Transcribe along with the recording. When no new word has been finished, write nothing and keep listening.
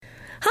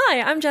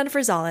Hi, I'm Jennifer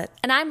Zollet.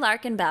 And I'm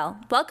Larkin Bell.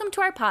 Welcome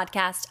to our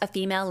podcast, A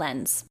Female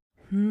Lens.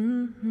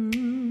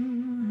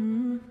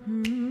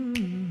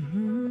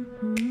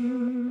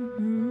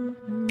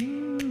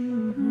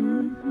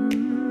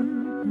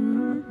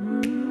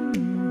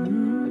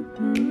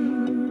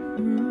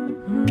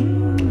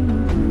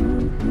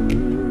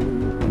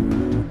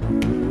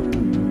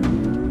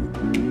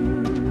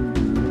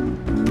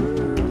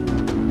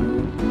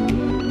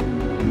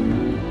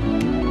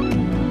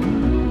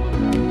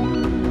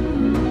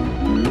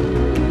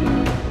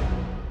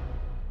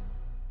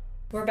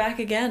 We're back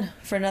again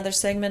for another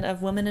segment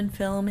of Women in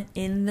Film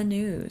in the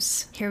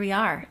News. Here we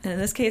are. And in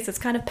this case, it's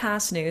kind of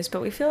past news,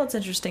 but we feel it's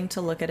interesting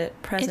to look at it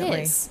presently.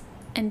 It is.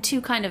 And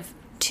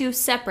two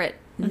separate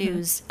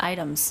news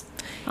items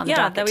on the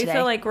docket that we today.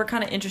 feel like we're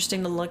kind of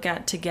interesting to look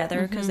at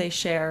together because they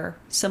share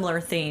similar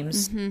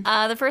themes.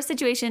 The first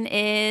situation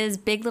is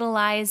Big Little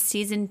Lies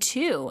Season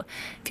 2,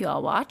 if you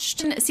all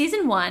watched.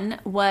 Season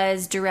 1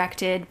 was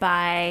directed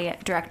by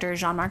director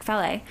Jean-Marc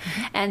Vallée,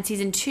 and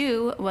Season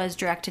 2 was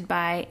directed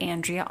by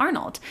Andrea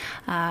Arnold.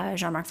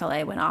 Jean-Marc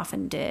Vallée went off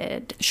and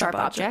did Sharp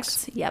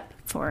Objects. Yep,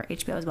 for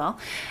HBO as well.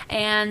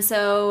 And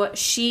so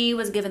she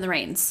was given the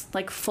reins,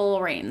 like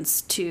full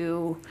reins,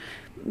 to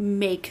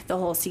make the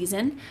whole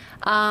season.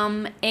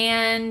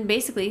 And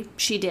basically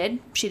she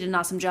did an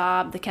awesome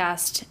job. The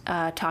cast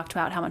talked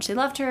about how much they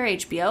loved her.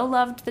 HBO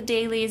loved the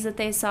dailies that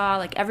they saw.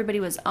 Like,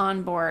 everybody was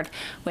on board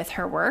with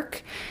her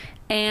work.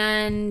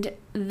 And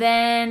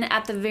then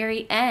at the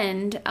very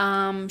end,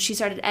 she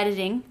started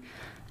editing,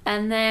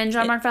 and then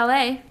Jean-Marc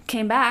Vallée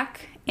came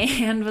back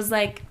and was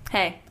like,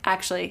 hey,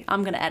 actually,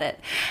 I'm going to edit.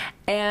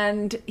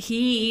 And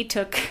he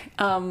took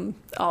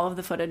all of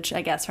the footage,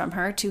 I guess, from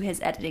her to his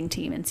editing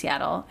team in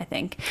Seattle, I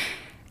think.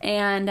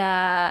 And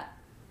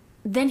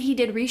then he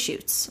did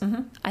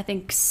reshoots. I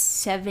think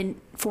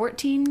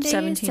 14 days?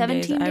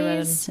 17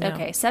 days?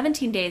 Okay,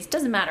 17 days.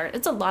 Doesn't matter.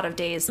 It's a lot of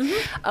days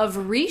of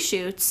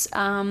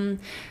reshoots.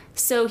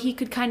 So he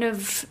could kind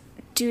of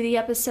do the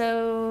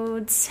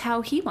episodes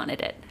how he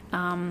wanted it.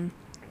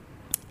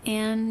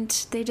 And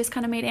they just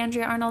kind of made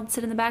Andrea Arnold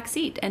sit in the back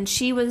seat. And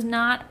she was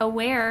not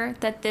aware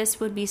that this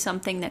would be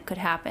something that could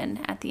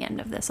happen at the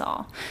end of this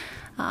all.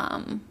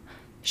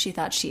 She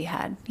thought she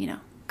had,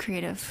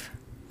 creative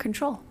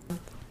control.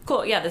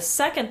 Cool. Yeah, the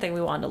second thing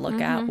we wanted to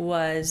look at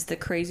was the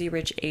Crazy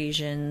Rich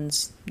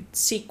Asians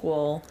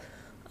sequel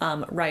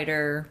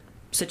writer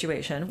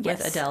situation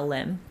with Adele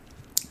Lim.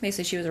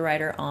 Basically, she was a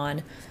writer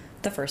on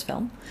the first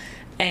film,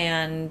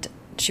 and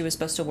she was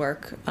supposed to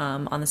work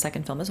on the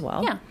second film as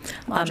well. Yeah,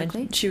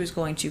 logically. And she was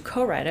going to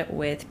co-write it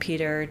with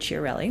Peter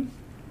Chiarelli.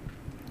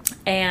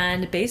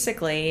 And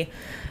basically,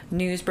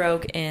 news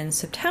broke in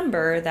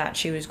September that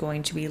she was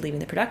going to be leaving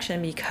the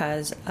production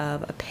because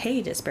of a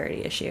pay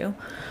disparity issue.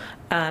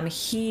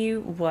 He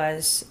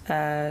was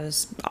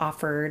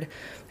offered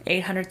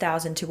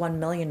 $800,000 to $1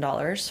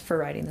 million for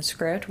writing the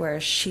script,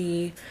 whereas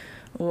she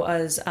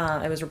was,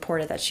 it was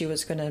reported that she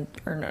was going to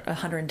earn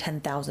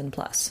 $110,000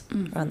 plus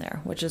on there,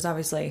 which is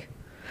obviously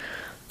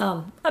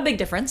a big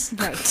difference.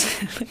 Right.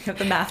 If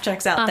the math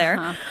checks out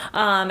there.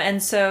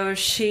 And so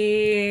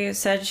she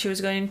said she was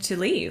going to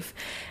leave.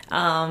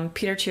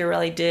 Peter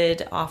Chiarelli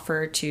did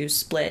offer to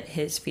split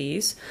his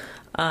fees.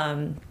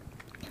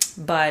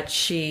 But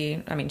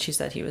she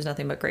said he was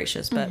nothing but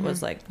gracious, but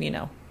was like,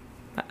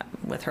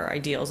 with her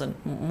ideals and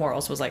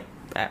morals, was like,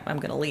 I'm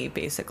going to leave,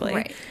 basically.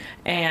 Right.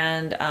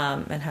 And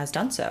has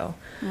done so.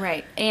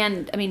 Right.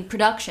 And,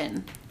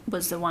 production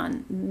was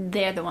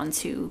they're the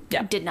ones who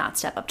did not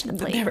step up to the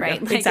plate,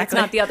 right? Like, exactly. It's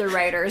not the other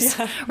writer's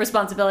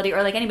responsibility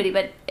or like anybody,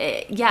 but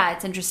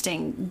it's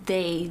interesting.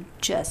 They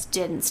just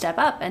didn't step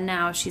up, and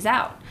now she's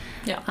out.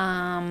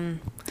 Yeah.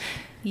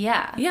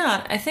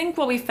 Yeah, I think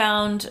what we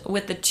found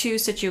with the two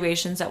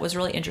situations that was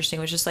really interesting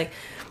was just like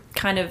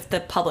kind of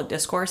the public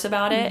discourse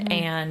about it,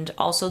 and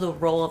also the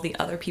role of the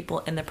other people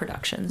in the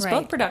productions. Right.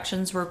 Both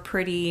productions are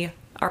pretty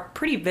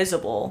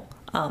visible.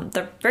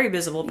 They're very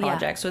visible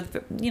projects with,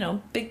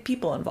 big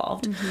people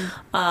involved.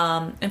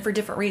 And for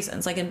different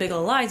reasons. Like in Big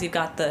Little Lies, you've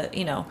got the,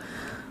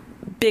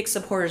 big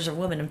supporters of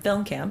women in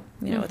film camp,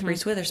 with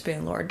Reese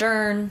Witherspoon, Laura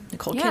Dern,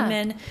 Nicole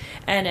Kidman.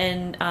 And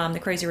in The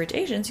Crazy Rich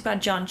Asians, you've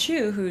got John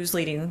Chu, who's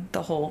leading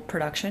the whole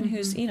production,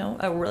 who's,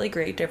 a really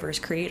great, diverse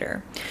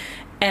creator.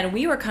 And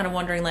we were kind of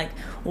wondering, like,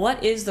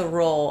 what is the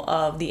role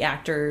of the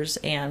actors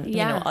and,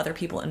 other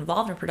people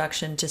involved in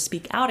production to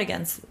speak out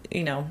against,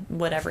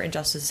 whatever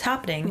injustice is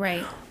happening?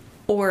 Right.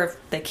 Or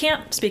if they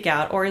can't speak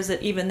out, or is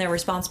it even their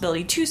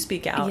responsibility to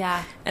speak out?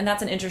 Yeah. And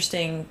that's an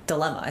interesting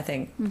dilemma, I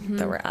think,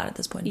 that we're at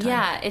this point in time.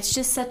 Yeah, it's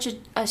just such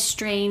a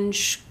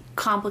strange,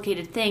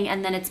 complicated thing,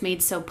 and then it's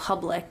made so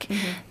public.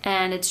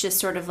 And it's just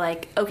sort of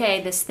like,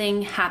 okay, this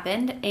thing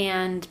happened,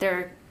 and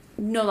they're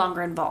no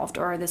longer involved,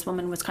 or this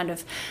woman was kind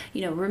of,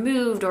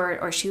 removed,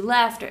 or she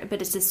left,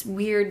 but it's this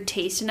weird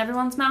taste in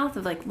everyone's mouth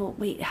of like, well,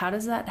 wait, how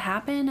does that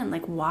happen? And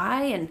like,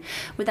 why? And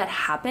would that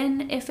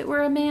happen if it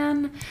were a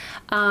man?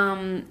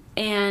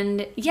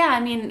 And yeah,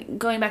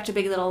 going back to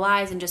Big Little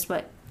Lies and just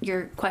what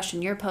your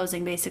question you're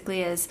posing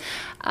basically is,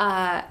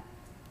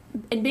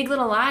 in Big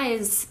Little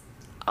Lies,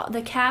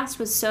 the cast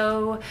was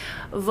so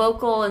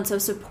vocal and so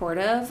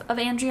supportive of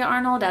Andrea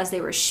Arnold as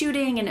they were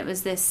shooting, and it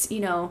was this, you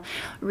know,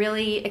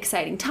 really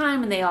exciting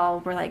time, and they all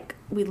were like,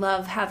 we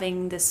love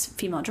having this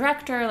female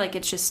director, like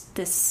it's just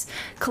this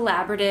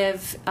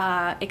collaborative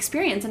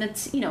experience, and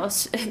it's, you know,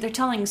 they're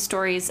telling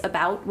stories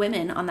about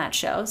women on that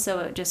show, so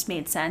it just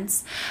made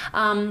sense.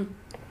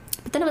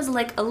 But then it was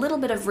like a little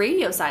bit of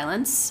radio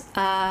silence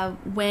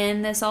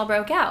when this all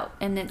broke out,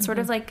 and it's sort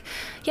of like,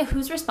 yeah,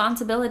 whose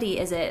responsibility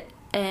is it?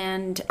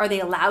 And are they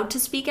allowed to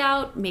speak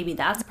out? Maybe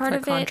that's part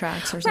of it.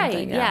 Contracts or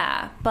something. Right,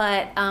 yeah.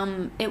 But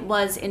it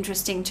was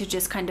interesting to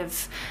just kind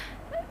of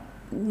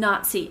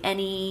not see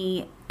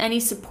any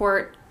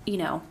support, you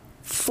know,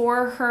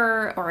 for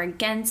her or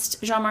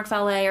against Jean-Marc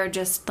Vallée, or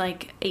just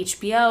like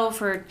HBO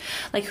for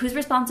like whose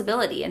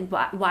responsibility, and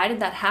why did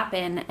that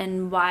happen,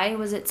 and why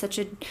was it such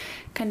a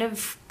kind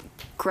of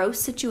gross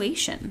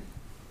situation?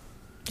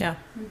 Yeah.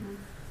 Mm-hmm.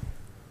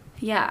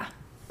 Yeah.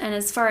 And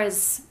as far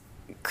as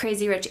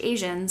Crazy Rich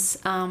Asians,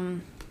 I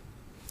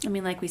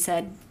mean, like we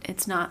said,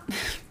 it's not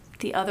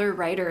the other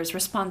writer's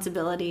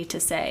responsibility to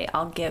say,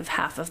 I'll give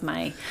half of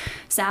my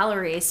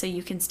salary so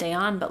you can stay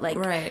on, but like,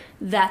 right.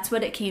 That's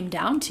what it came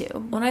down to.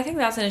 Well, I think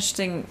that's an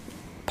interesting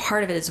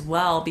part of it as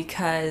well,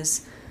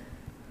 because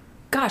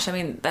gosh, I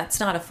mean,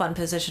 that's not a fun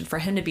position for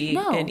him to be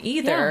in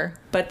either,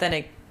 but then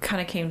it kind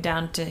of came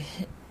down to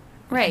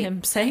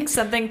him saying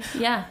something,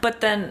 but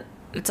then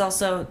it's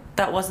also,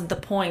 that wasn't the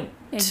point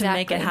to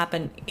make it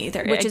happen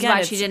either. Which is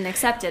why she didn't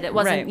accept it. It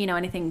wasn't, you know,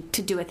 anything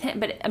to do with him.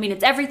 But, I mean,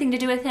 it's everything to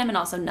do with him and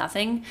also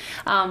nothing.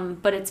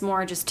 But it's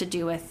more just to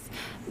do with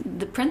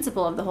the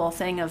principle of the whole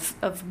thing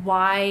of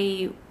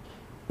why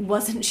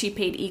wasn't she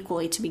paid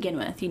equally to begin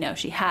with. You know,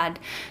 she had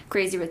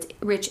Crazy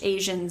Rich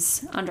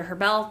Asians under her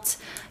belt.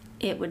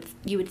 You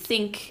would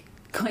think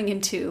going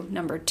into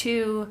number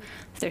 2,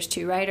 if there's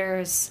 2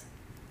 writers,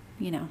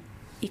 you know,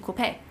 equal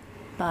pay.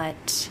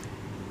 But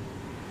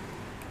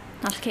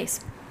not the case.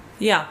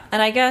 Yeah,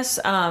 and I guess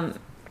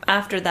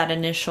after that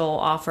initial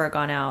offer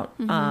gone out,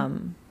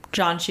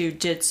 John Chu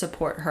did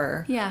support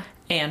her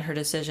and her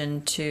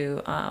decision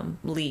to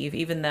leave,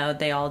 even though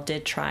they all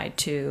did try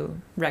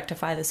to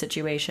rectify the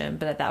situation.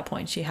 But at that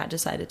point, she had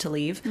decided to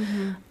leave.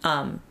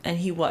 And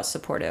he was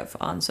supportive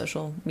on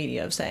social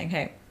media of saying,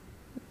 hey,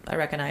 I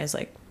recognize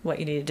like what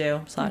you need to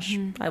do,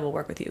 / I will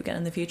work with you again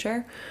in the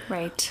future.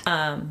 Right.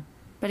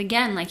 But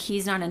again, like,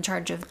 he's not in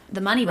charge of the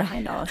money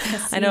behind all of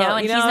this. I know,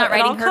 and he's not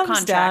writing her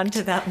contract. Down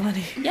to that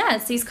money. Yeah,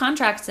 it's these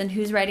contracts and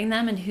who's writing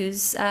them and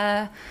who's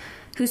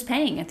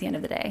paying at the end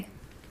of the day.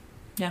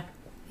 Yeah.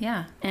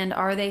 Yeah. And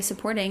are they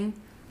supporting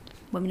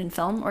women in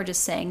film, or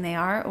just saying they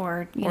are,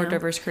 or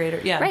diverse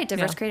creators? Yeah. Right,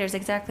 diverse creators,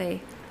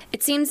 exactly.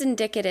 It seems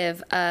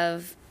indicative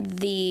of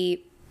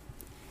the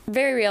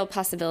very real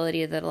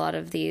possibility that a lot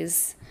of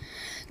these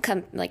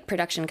like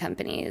production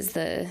companies,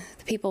 the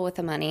people with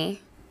the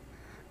money,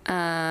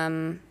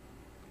 some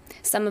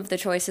of the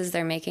choices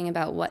they're making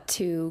about what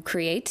to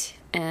create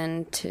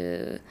and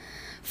to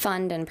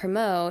fund and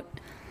promote,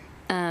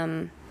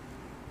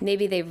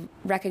 maybe they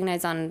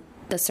recognize on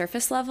the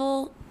surface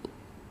level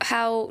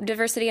how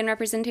diversity and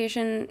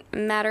representation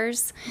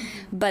matters,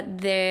 but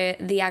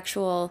the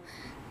actual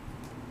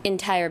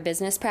entire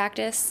business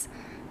practice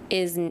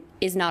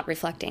is not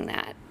reflecting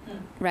that,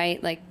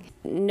 right? Like,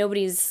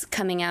 nobody's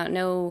coming out,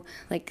 no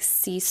like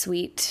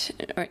C-suite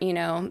or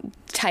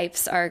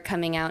types are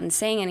coming out and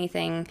saying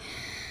anything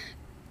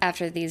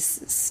after these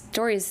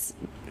stories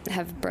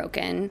have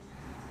broken,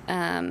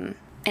 and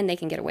they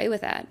can get away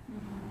with that.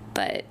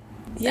 But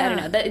I don't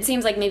know. It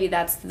seems like maybe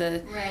that's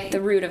the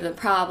root of the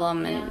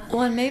problem. And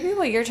well, and maybe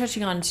what you're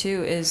touching on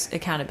too is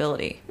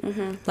accountability.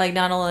 Like,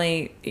 not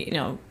only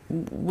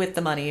with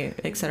the money,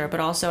 et cetera, but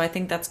also I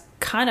think that's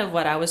kind of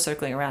what I was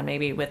circling around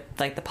maybe with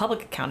like the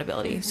public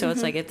accountability. So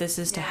it's like, if this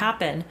is to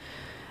happen,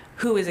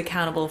 who is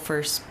accountable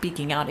for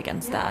speaking out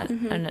against that?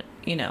 And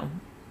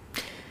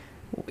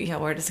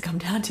where does it come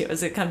down to?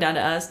 Does it come down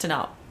to us to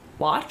not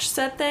watch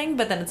said thing?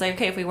 But then it's like,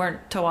 okay, if we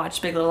weren't to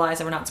watch Big Little Lies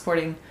and we're not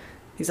supporting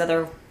these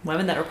other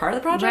women that are part of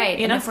the project, right?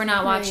 And if we're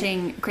not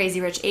watching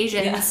Crazy Rich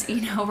Asians,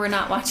 we're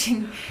not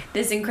watching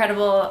this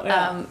incredible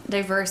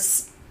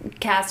diverse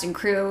cast and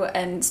crew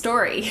and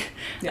story.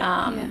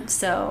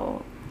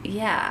 So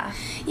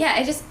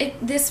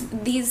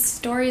these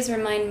stories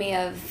remind me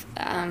of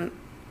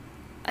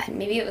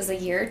maybe it was a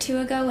year or two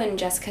ago when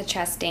Jessica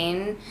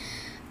Chastain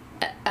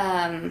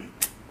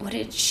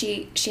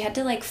she had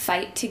to like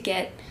fight to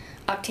get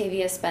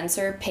Octavia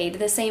Spencer paid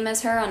the same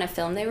as her on a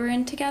film they were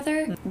in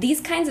together.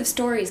 These kinds of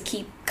stories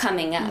keep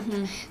coming up.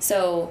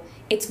 So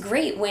it's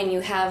great when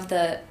you have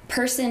the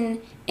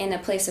person in a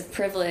place of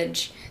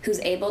privilege who's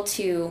able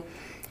to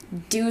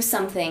do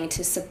something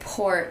to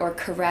support or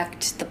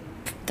correct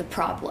the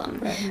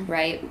problem,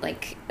 right?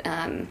 Like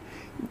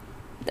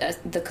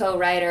the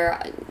co-writer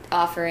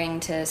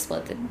offering to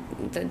split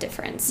the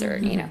difference,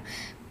 or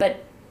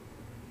but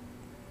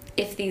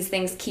if these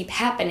things keep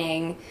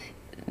happening,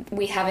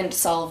 we haven't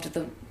solved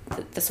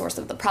the source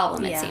of the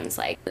problem, it seems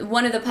like.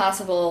 One of the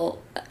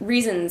possible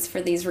reasons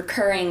for these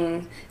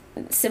recurring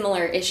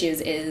similar issues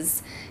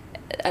is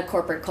a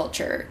corporate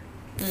culture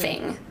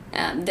thing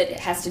that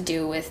has to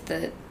do with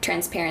the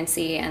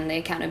transparency and the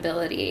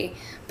accountability.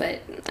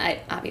 But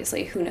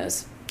obviously, who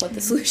knows what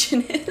the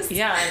solution is.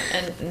 Yeah,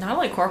 and not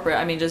only corporate,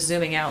 I mean, just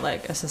zooming out,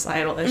 like a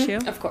societal issue.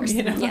 Of course.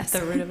 Yes.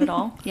 The root of it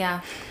all.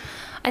 Yeah.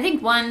 I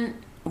think one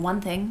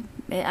thing,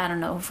 I don't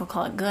know if we'll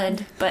call it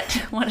good, but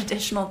one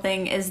additional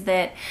thing is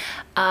that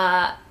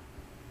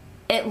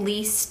at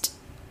least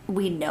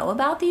we know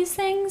about these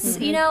things,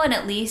 and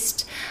at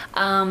least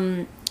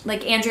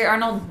like Andrea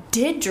Arnold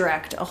did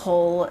direct a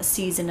whole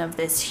season of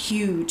this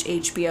huge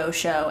HBO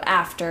show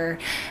after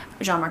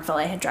Jean-Marc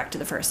Vallée had directed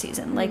the first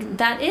season. Like,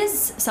 that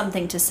is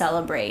something to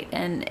celebrate,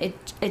 and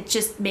it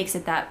just makes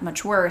it that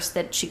much worse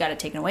that she got it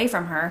taken away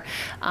from her.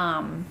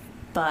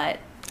 But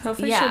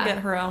hopefully she'll get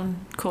her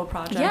own cool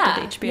project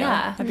at HBO.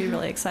 Yeah. I'd be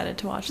really excited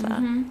to watch that.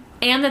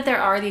 And that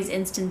there are these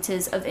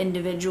instances of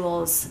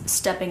individuals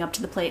stepping up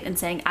to the plate and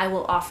saying, I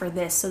will offer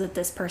this so that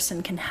this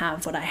person can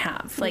have what I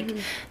have. Like,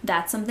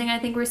 that's something I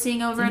think we're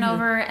seeing over and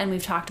over. And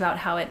we've talked about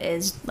how it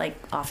is, like,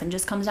 often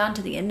just comes down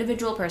to the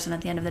individual person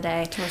at the end of the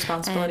day. It's a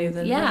responsibility of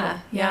the individual.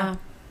 Yeah.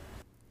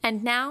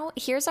 And now,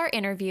 here's our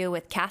interview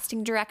with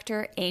casting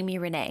director Amey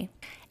René.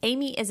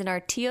 Amey is an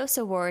Artios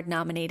Award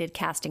nominated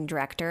casting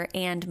director,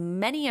 and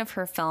many of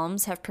her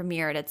films have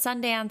premiered at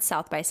Sundance,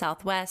 South by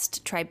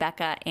Southwest,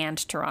 Tribeca, and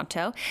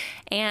Toronto.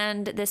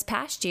 And this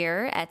past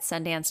year at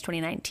Sundance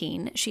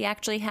 2019, she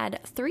actually had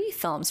 3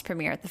 films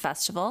premiere at the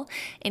festival,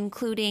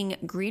 including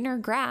Greener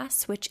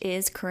Grass, which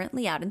is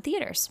currently out in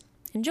theaters.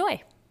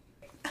 Enjoy.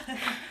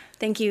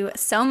 Thank you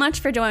so much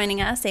for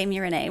joining us, Amey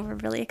René. We're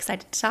really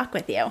excited to talk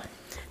with you.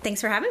 Thanks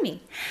for having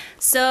me.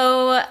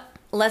 So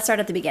let's start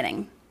at the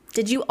beginning.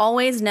 Did you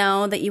always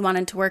know that you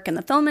wanted to work in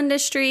the film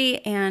industry?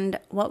 And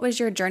what was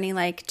your journey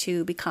like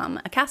to become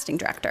a casting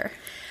director?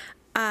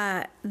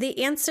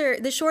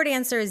 The short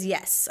answer is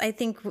yes. I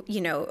think,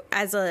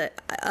 as a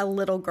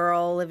little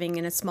girl living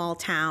in a small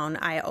town,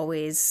 I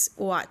always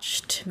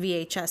watched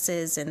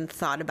VHSs and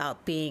thought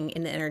about being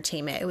in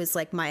entertainment. It was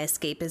like my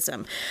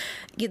escapism.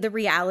 The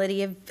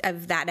reality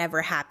of that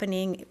ever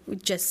happening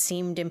just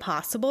seemed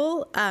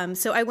impossible.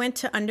 So I went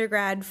to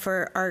undergrad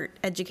for art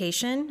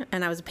education,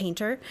 and I was a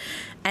painter.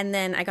 And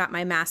then I got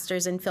my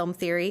master's in film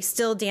theory,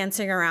 still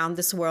dancing around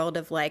this world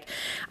of like,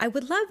 I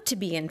would love to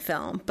be in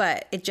film,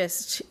 but it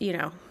just,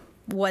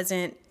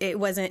 wasn't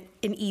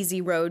an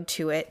easy road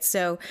to it.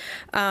 So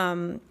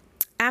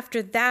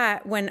after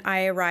that, when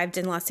I arrived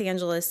in Los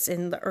Angeles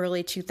in the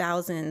early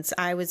 2000s,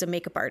 I was a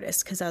makeup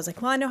artist because I was like,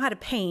 well, I know how to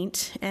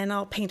paint and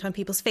I'll paint on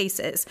people's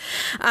faces.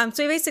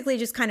 So I basically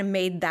just kind of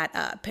made that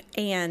up.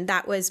 And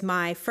that was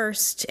my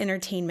first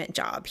entertainment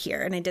job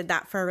here. And I did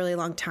that for a really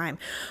long time.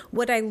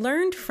 What I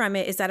learned from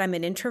it is that I'm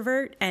an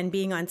introvert, and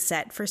being on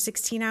set for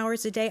 16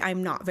 hours a day,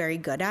 I'm not very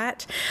good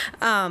at.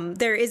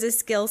 There is a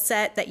skill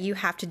set that you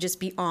have to just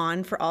be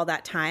on for all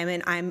that time.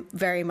 And I'm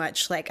very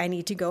much like, I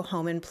need to go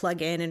home and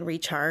plug in and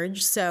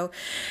recharge. So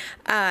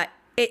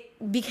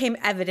it became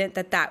evident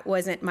that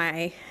wasn't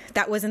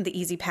the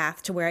easy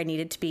path to where I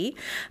needed to be.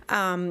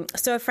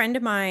 So a friend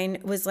of mine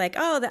was like,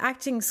 oh, the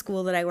acting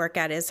school that I work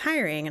at is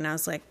hiring. And I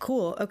was like,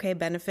 cool. Okay.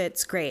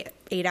 Benefits. Great.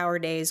 8-hour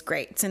days.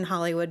 Great. It's in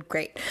Hollywood.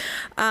 Great.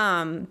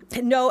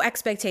 No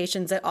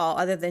expectations at all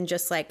other than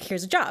just like,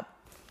 here's a job.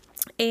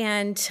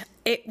 And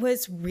it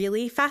was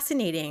really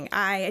fascinating.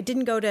 I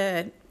didn't go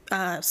to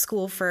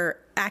school for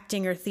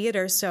acting or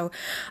theater, so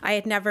I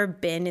had never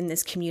been in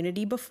this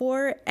community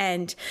before,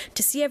 and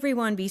to see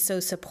everyone be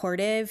so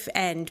supportive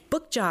and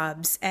book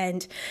jobs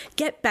and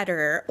get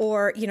better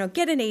or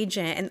get an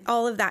agent and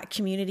all of that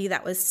community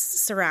that was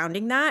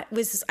surrounding that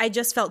I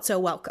just felt so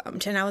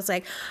welcomed, and I was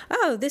like,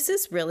 oh, this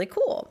is really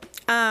cool.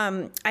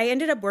 I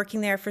ended up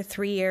working there for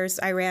 3 years.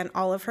 I ran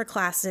all of her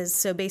classes,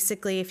 so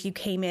basically if you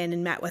came in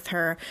and met with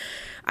her,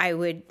 I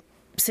would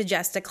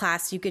suggest a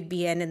class you could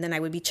be in, and then I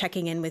would be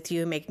checking in with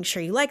you and making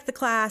sure you like the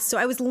class. So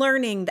I was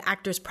learning the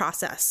actor's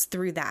process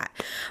through that.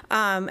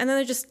 And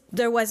then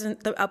there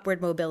wasn't the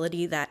upward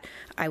mobility that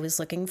I was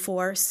looking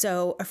for.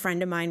 So a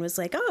friend of mine was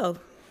like, oh,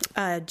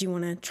 do you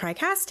want to try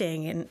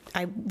casting? And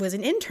I was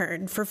an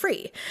intern for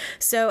free.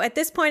 So at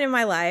this point in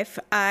my life,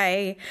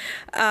 I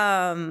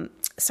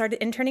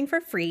started interning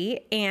for free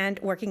and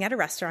working at a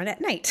restaurant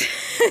at night.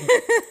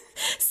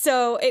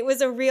 So it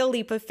was a real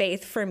leap of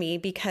faith for me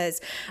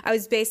because I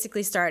was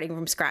basically starting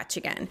from scratch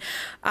again.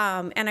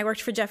 And I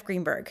worked for Jeff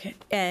Greenberg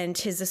and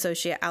his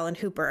associate, Alan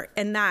Hooper.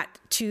 And that,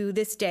 to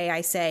this day,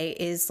 I say,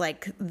 is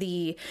like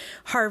the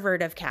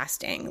Harvard of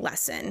casting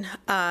lesson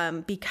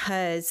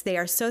because they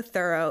are so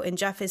thorough. And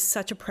Jeff is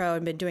such a pro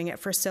and been doing it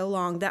for so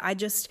long that I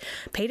just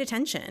paid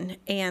attention.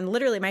 And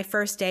literally my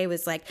first day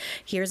was like,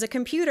 here's a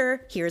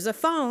computer, here's a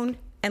phone,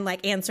 and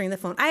like answering the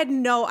phone. I had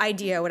no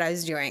idea what I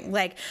was doing.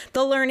 Like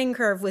the learning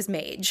curve was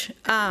major.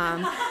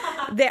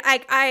 I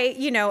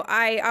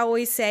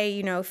always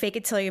say, fake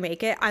it till you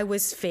make it. I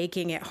was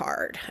faking it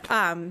hard.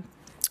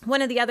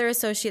 one of the other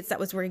associates that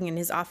was working in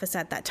his office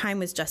at that time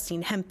was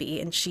Justine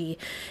Hempy, and she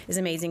is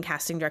an amazing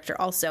casting director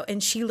also.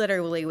 And she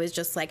literally was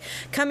just like,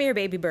 "Come here,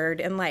 baby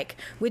bird," and like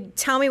would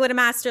tell me what a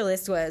master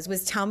list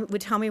would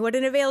tell me what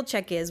an avail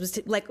check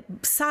is, like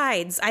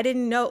sides. I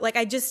didn't know, like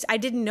I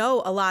didn't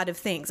know a lot of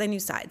things. I knew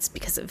sides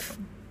because of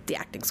the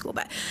acting school,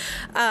 but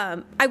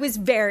I was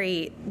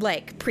very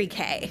like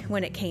pre-K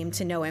when it came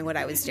to knowing what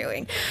I was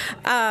doing.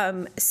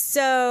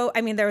 So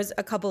I mean, there was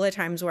a couple of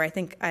times where I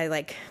think I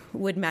like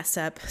would mess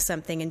up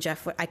something, and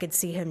Jeff, I could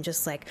see him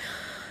just like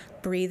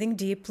breathing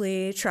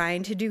deeply,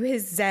 trying to do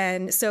his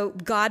Zen. So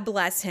God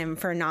bless him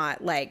for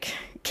not like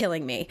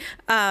killing me.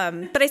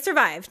 But I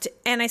survived,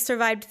 and I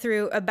survived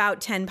through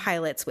about 10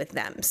 pilots with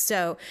them.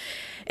 So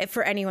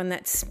for anyone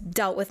that's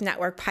dealt with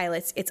network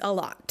pilots, it's a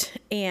lot,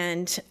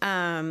 and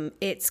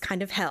it's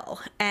kind of hell.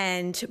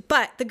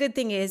 But the good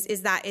thing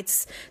is that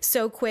it's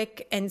so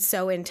quick and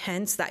so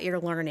intense that you're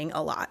learning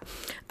a lot.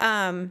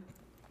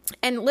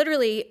 And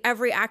literally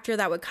every actor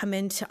that would come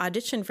in to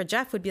audition for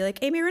Jeff would be like,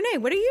 "Amey René,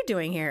 what are you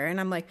doing here?"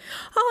 And I'm like,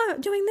 "Oh, I'm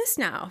doing this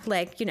now."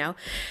 Like, you know,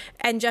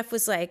 and Jeff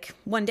was like,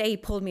 one day he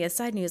pulled me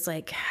aside and he was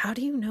like, "How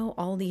do you know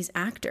all these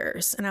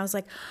actors?" And I was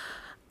like,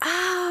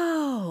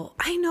 "Oh,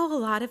 I know a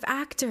lot of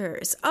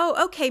actors.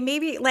 Oh, okay,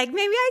 maybe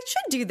I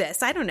should do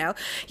this. I don't know."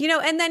 You know,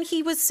 and then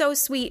he was so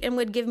sweet and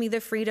would give me the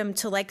freedom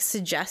to like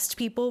suggest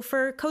people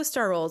for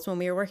co-star roles when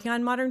we were working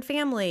on Modern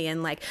Family,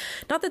 and like,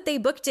 not that they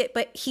booked it,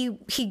 but he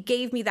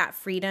gave me that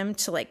freedom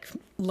to like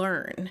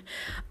learn,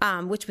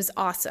 which was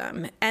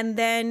awesome. And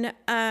then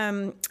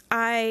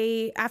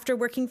after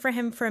working for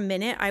him for a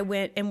minute, I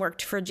went and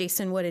worked for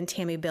Jason Wood and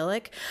Tammy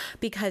Billick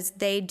because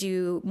they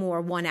do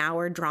more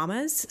 1-hour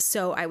dramas.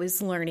 So I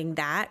was learning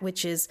that,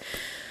 which is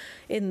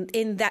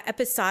in that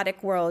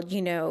episodic world,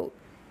 you know,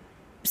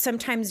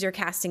 sometimes you're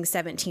casting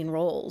 17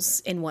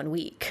 roles in 1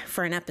 week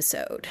for an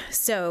episode.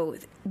 So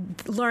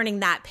learning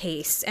that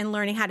pace and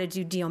learning how to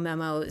do deal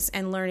memos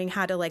and learning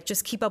how to like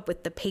just keep up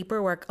with the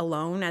paperwork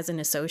alone as an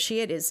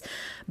associate is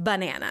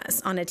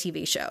bananas on a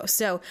TV show.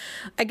 So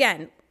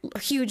again, a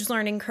huge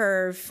learning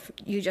curve.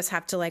 You just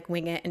have to like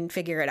wing it and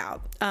figure it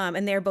out.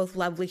 And they're both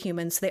lovely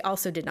humans. So they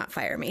also did not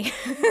fire me.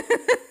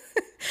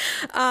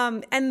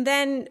 And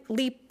then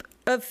leap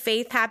of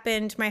faith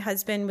happened. My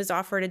husband was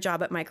offered a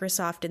job at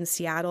Microsoft in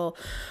Seattle.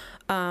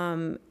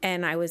 And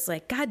I was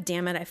like, God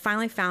damn it. I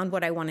finally found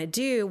what I want to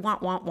do.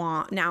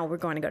 Want. Now we're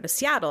going to go to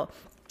Seattle.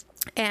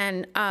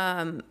 And,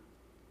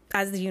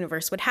 as the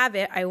universe would have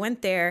it, I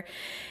went there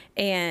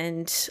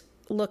and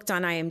looked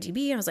on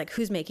IMDb and I was like,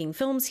 who's making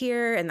films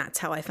here? And that's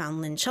how I found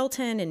Lynn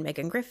Shelton and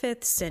Megan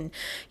Griffiths. And,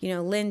 you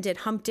know, Lynn did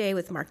Hump Day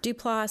with Mark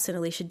Duplass and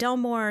Alicia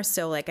Delmore.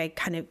 So like I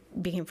kind of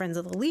became friends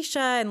with Alicia,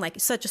 and like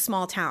such a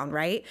small town,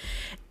 right?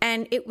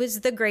 And it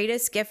was the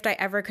greatest gift I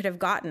ever could have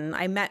gotten.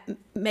 I met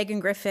Megan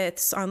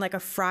Griffiths on like a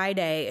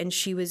Friday, and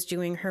she was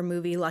doing her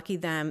movie Lucky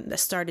Them that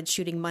started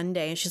shooting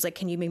Monday. And she's like,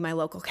 "Can you be my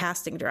local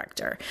casting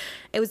director?"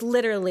 It was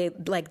literally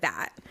like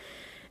that.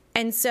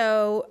 And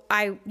so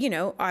I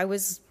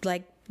was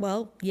like,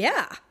 well,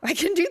 yeah, I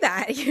can do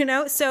that, you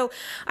know? So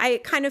I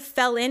kind of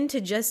fell into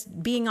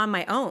just being on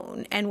my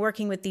own and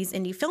working with these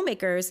indie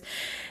filmmakers.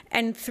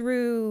 And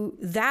through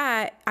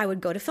that, I would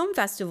go to film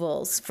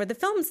festivals for the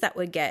films that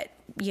would get,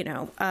 you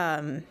know,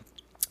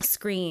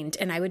 screened,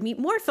 and I would meet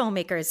more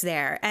filmmakers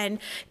there. And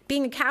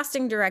being a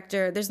casting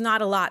director, there's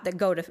not a lot that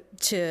go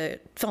to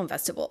film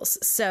festivals.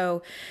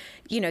 So,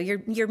 you know,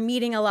 you're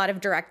meeting a lot of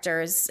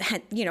directors,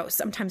 you know,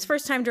 sometimes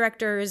first-time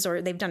directors,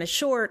 or they've done a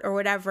short or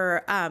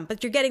whatever,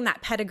 but you're getting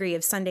that pedigree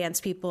of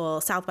Sundance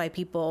people, South by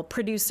people,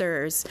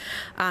 producers,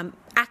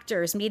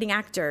 actors, meeting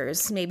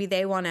actors. Maybe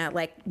they want to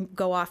like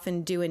go off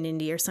and do an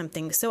indie or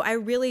something. So I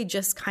really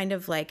just kind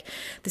of like,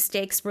 the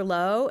stakes were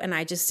low, and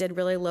I just did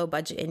really low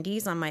budget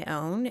indies on my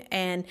own.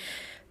 And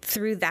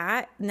through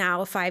that,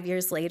 now 5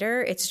 years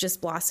later, it's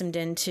just blossomed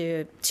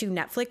into 2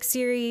 Netflix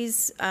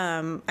series.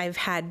 I've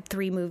had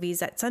 3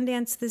 movies at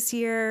Sundance this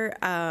year.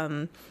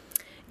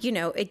 You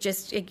know, it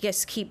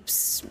just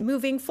keeps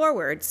moving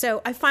forward.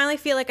 So I finally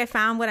feel like I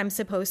found what I'm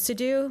supposed to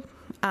do.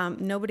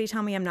 Nobody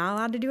tell me I'm not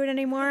allowed to do it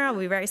anymore. I'll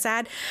be very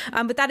sad.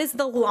 But that is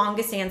the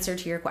longest answer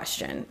to your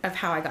question of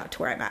how I got to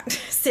where I'm at,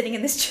 sitting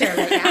in this chair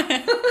right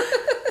now.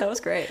 That was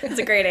great. It's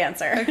a great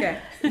answer. Okay.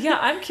 Yeah,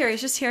 I'm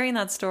curious. Just hearing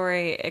that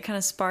story, it kind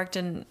of sparked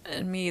in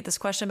me this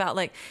question about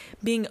like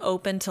being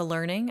open to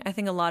learning. I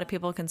think a lot of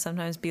people can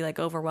sometimes be like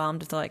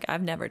overwhelmed with like,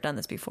 I've never done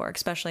this before,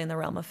 especially in the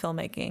realm of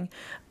filmmaking.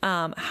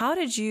 How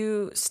did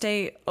you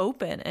stay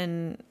open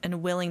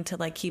and willing to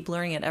like keep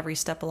learning at every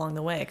step along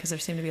the way? Because there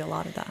seemed to be a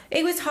lot of that.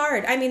 It was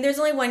hard. I mean, there's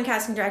only one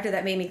casting director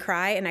that made me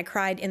cry, and I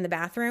cried in the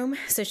bathroom,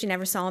 so she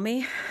never saw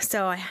me.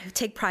 So I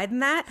take pride in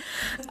that.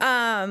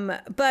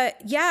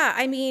 But yeah,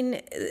 I mean,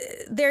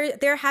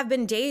 there have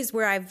been days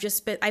where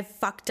I've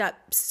fucked up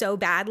so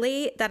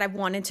badly that I've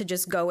wanted to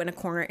just go in a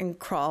corner and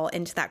crawl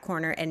into that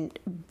corner and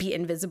be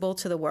invisible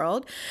to the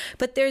world.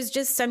 But there's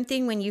just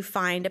something when you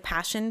find a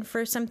passion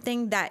for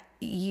something that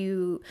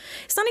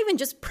it's not even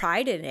just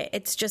pride in it.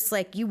 It's just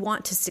like you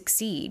want to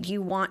succeed.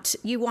 You want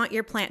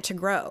your plant to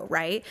grow,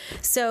 right?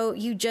 So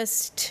you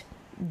just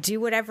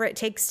do whatever it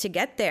takes to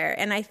get there.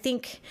 And I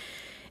think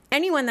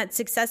anyone that's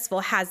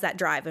successful has that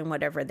drive in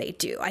whatever they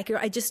do.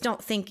 I just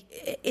don't think,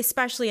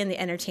 especially in the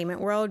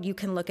entertainment world, you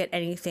can look at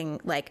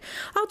anything like,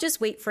 I'll just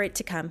wait for it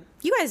to come.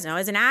 You guys know,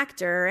 as an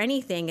actor or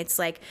anything, it's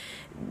like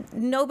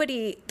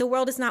the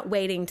world is not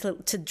waiting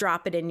to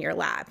drop it in your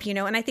lap, you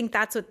know? And I think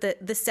that's what the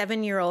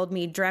 7-year-old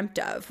me dreamt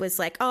of, was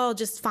like, oh, I'll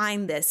just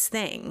find this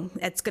thing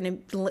that's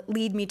going to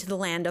lead me to the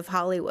land of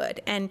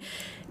Hollywood. And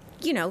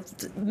you know,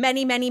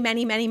 many, many,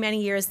 many, many,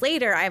 many years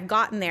later, I've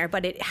gotten there,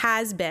 but it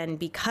has been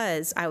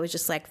because I was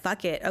just like,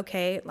 fuck it.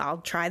 Okay,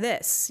 I'll try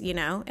this, you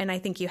know? And I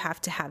think you have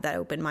to have that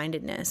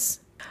open-mindedness.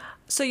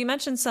 So you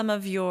mentioned some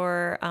of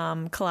your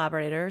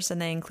collaborators,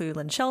 and they include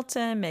Lynn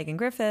Shelton, Megan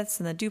Griffiths,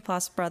 and the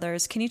Duplass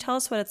brothers. Can you tell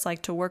us what it's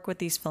like to work with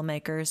these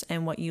filmmakers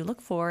and what you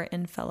look for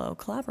in fellow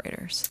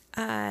collaborators?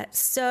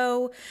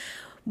 So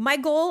my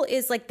goal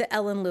is like the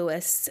Ellen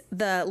Lewis,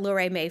 the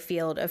Lorraine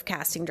Mayfield of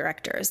casting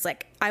directors.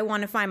 Like, I want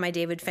to find my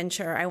David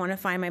Fincher. I want to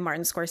find my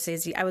Martin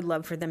Scorsese. I would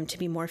love for them to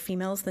be more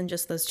females than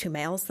just those 2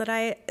 males that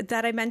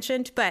I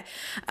mentioned. But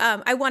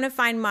I want to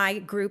find my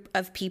group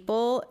of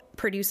people,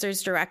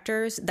 producers,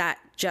 directors, that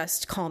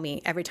just call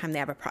me every time they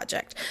have a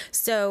project.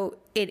 So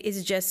it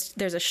is just,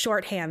 there's a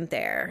shorthand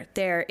there.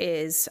 There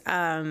is,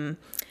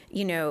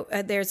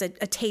 there's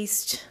a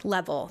taste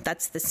level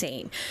that's the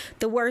same.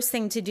 The worst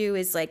thing to do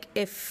is, like,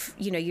 if,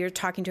 you know, you're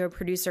talking to a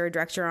producer or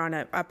director on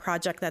a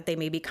project that they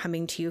may be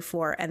coming to you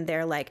for, and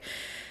they're like,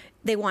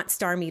 they want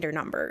star meter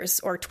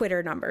numbers or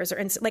Twitter numbers,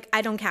 or like,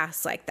 I don't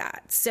cast like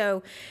that.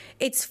 So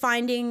it's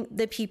finding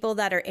the people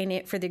that are in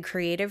it for the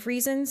creative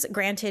reasons.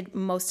 Granted,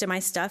 most of my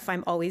stuff,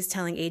 I'm always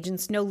telling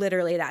agents, no,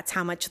 literally, that's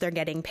how much they're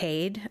getting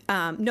paid.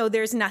 No,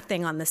 there's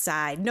nothing on the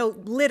side. No,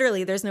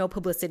 literally, there's no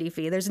publicity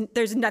fee.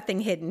 There's nothing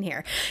hidden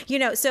here, you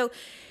know? So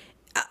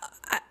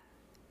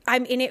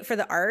I'm in it for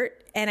the art.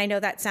 And I know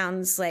that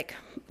sounds like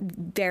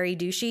very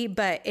douchey,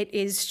 but it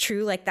is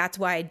true. Like, that's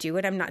why I do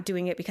it. I'm not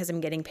doing it because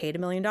I'm getting paid $1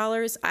 million.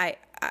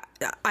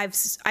 I've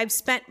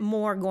spent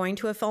more going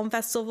to a film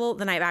festival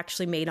than I've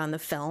actually made on the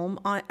film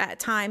at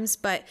times,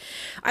 but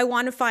I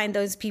want to find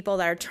those people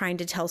that are trying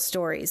to tell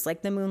stories,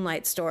 like the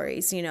Moonlight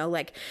stories, you know,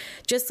 like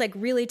just like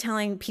really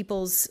telling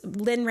people's.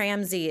 Lynn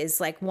Ramsey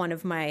is like one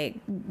of my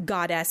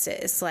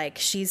goddesses. Like,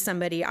 she's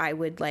somebody I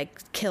would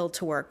like kill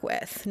to work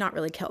with. Not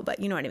really kill,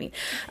 but you know what I mean.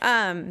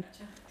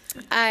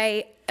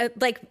 I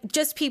like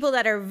just people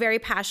that are very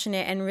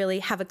passionate and really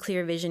have a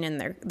clear vision in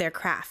their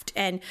craft.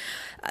 And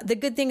the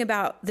good thing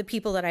about the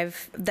people that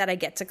I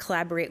get to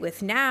collaborate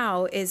with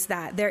now is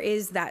that there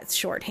is that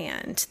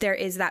shorthand, there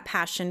is that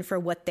passion for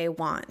what they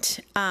want,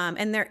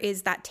 and there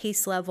is that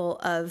taste level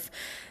of.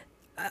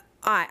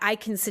 I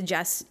can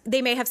suggest,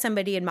 they may have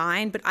somebody in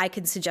mind, but I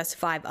can suggest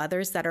 5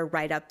 others that are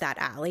right up that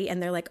alley.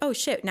 And they're like, oh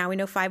shit, now we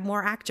know 5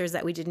 more actors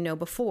that we didn't know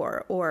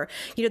before. Or,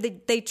 you know,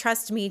 they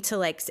trust me to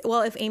like,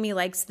 well, if Amey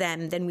likes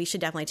them, then we should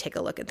definitely take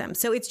a look at them.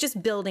 So it's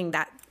just building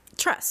that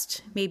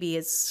trust, maybe,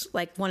 is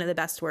like one of the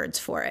best words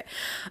for it.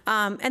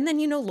 And then,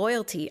 you know,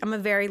 loyalty. I'm a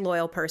very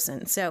loyal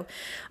person. So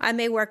I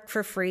may work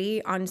for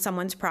free on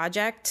someone's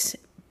project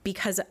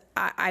because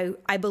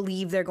I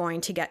believe they're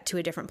going to get to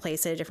a different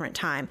place at a different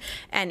time.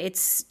 And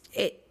it's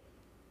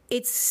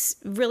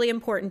really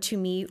important to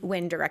me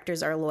when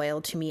directors are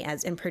loyal to me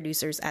and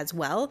producers as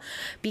well,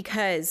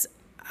 because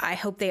I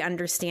hope they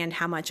understand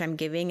how much I'm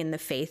giving and the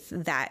faith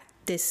that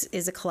this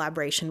is a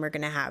collaboration we're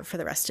going to have for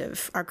the rest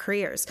of our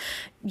careers.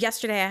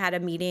 Yesterday I had a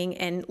meeting,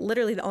 and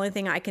literally the only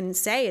thing I can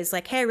say is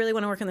like, hey, I really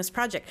want to work on this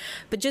project.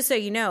 But just so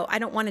you know, I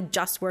don't want to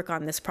just work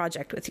on this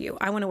project with you.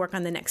 I want to work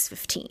on the next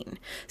 15.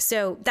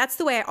 So that's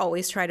the way I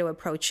always try to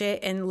approach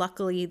it. And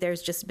luckily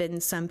there's just been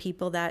some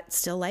people that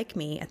still like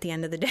me at the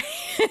end of the day.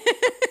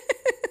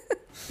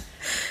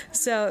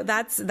 So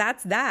that's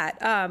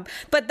that.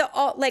 But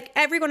like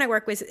everyone I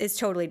work with is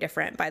totally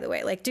different, by the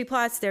way. Like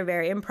Duplass, they're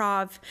very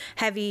improv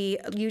heavy.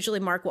 Usually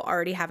Mark will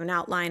already have an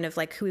outline of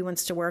like who he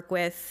wants to work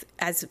with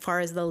as far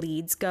as the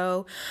leads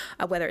go,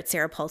 whether it's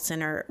Sarah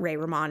Paulson or Ray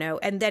Romano.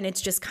 And then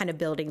it's just kind of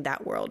building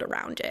that world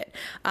around it.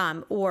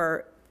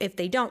 Or if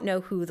they don't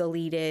know who the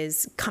lead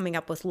is, coming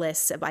up with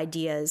lists of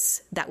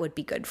ideas that would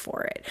be good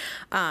for it.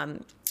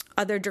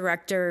 Other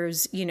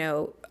directors, you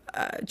know,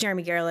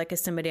 Jeremy Gerlich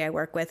is somebody I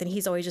work with, and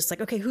he's always just like,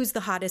 okay, who's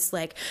the hottest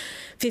like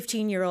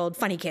 15-year-old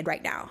funny kid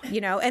right now, you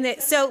know? And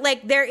so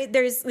like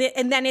there's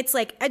and then it's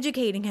like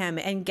educating him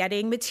and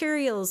getting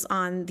materials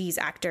on these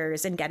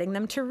actors and getting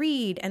them to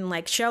read and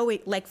like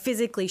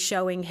physically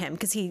showing him,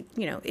 because he,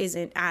 you know,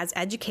 isn't as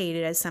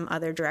educated as some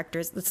other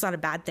directors. That's not a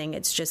bad thing.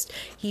 It's just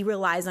he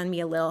relies on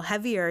me a little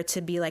heavier to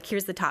be like,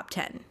 here's the top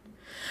 10.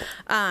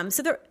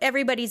 So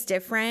everybody's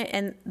different,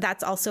 and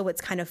that's also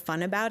what's kind of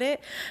fun about it,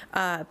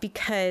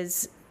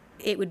 because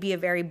it would be a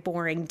very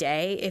boring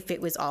day if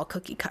it was all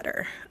cookie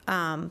cutter.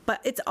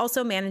 But it's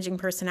also managing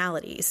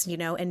personalities, you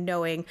know, and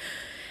knowing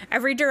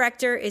every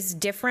director is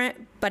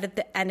different, but at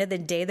the end of the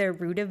day, the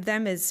root of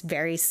them is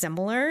very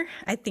similar.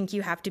 I think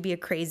you have to be a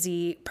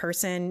crazy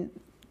person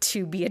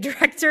to be a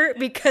director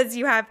because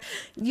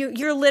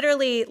you're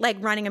literally like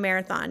running a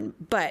marathon,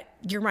 but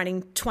you're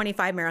running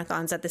 25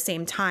 marathons at the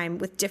same time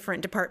with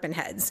different department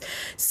heads.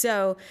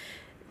 So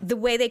the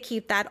way they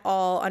keep that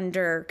all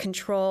under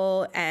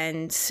control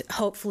and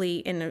hopefully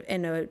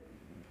in a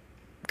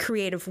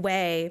creative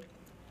way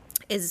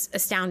is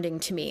astounding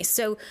to me.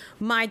 So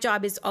my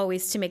job is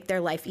always to make their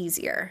life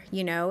easier,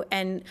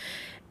 and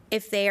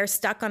if they are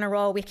stuck on a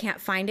role, we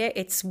can't find it,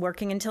 it's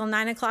working until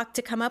 9:00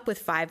 to come up with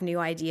 5 new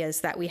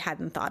ideas that we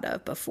hadn't thought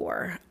of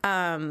before.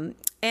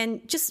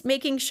 And just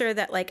making sure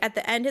that, like, at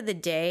the end of the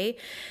day,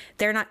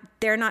 they're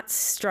not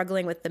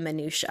struggling with the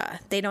minutia.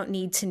 They don't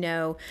need to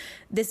know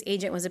this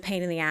agent was a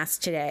pain in the ass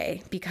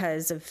today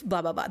because of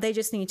blah, blah, blah. They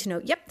just need to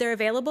know, yep, they're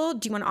available.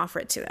 Do you want to offer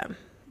it to them?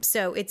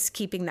 So it's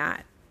keeping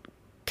that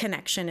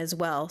connection as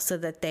well so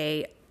that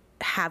they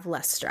have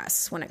less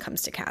stress when it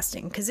comes to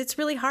casting, because it's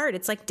really hard.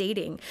 It's like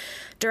dating.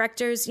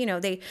 Directors,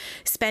 they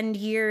spend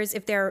years,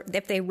 if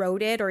they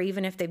wrote it or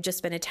even if they've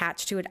just been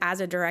attached to it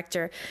as a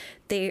director,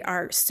 they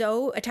are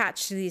so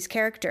attached to these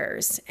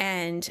characters,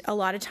 and a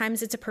lot of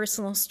times it's a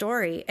personal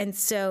story. And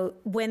so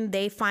when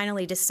they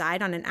finally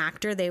decide on an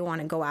actor they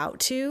want to go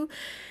out to,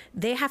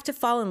 they have to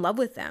fall in love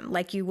with them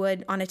like you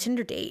would on a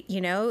Tinder date.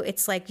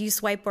 It's like you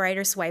swipe right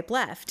or swipe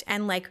left.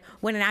 And like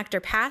when an actor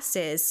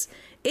passes,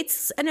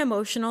 it's an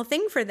emotional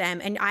thing for them.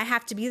 And I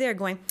have to be there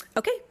going,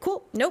 okay,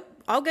 cool. Nope.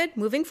 All good.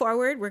 Moving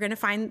forward. We're going to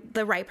find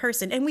the right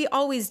person. And we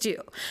always do.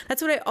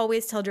 That's what I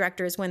always tell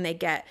directors when they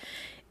get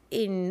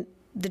in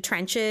the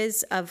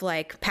trenches of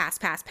like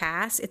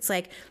pass. It's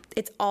like,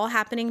 it's all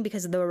happening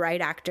because the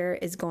right actor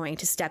is going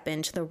to step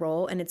into the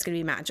role and it's going to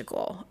be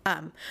magical.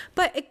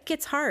 But it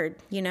gets hard,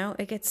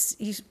 it gets,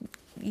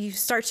 you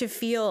start to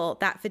feel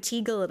that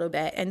fatigue a little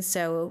bit. And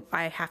so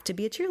I have to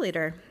be a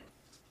cheerleader.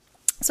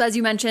 So as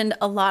you mentioned,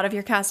 a lot of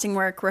your casting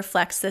work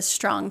reflects this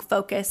strong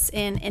focus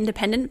in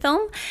independent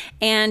film,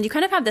 and you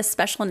kind of have this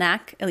special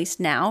knack, at least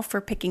now, for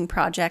picking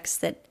projects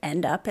that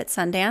end up at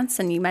Sundance.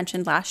 And you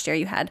mentioned last year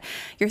you had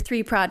your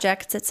 3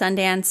 projects at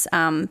Sundance,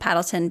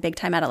 Paddleton, Big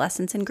Time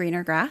Adolescence, and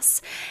Greener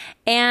Grass.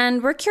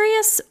 And we're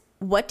curious,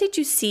 what did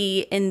you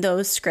see in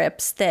those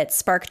scripts that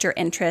sparked your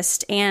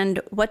interest, and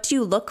what do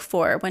you look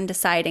for when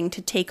deciding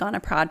to take on a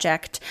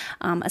project,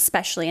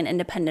 especially an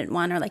independent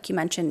one, or like you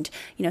mentioned,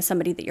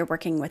 somebody that you're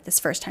working with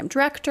this first-time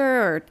director,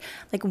 or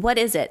like what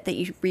is it that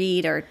you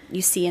read or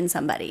you see in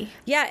somebody?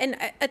 Yeah, and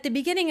at the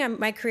beginning of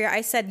my career,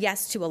 I said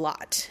yes to a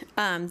lot.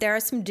 There are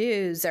some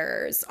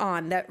doozers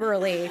on the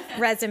early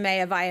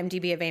resume of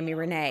IMDb of Amey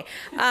René.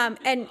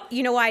 And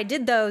why I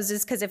did those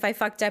is because if I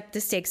fucked up,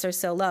 the stakes are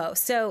so low.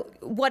 So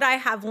what I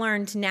have learned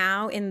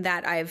now, in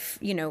that I've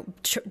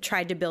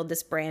tried to build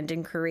this brand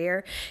and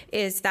career,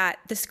 is that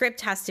the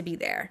script has to be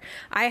there.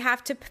 I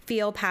have to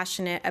feel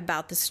passionate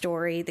about the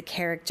story, the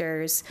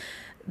characters,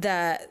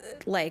 the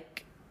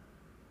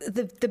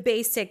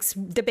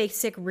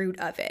basic root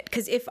of it.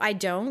 Because if I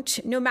don't,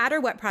 no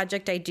matter what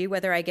project I do,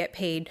 whether I get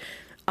paid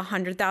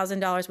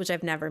 $100,000, which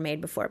I've never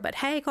made before, but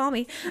hey, call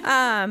me,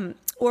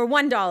 or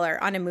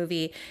 $1 on a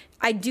movie,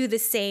 I do the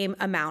same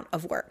amount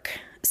of work.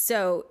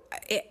 So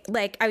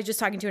I was just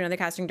talking to another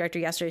casting director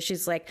yesterday.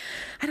 She's like,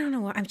 I don't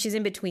know. She's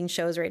in between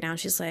shows right now.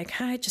 She's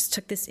like, I just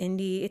took this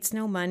indie. It's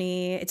no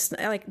money. It's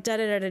like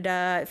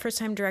da-da-da-da-da. First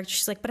time director.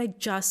 She's like, but I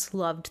just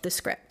loved the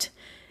script.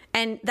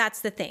 And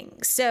that's the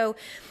thing. So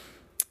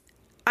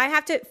I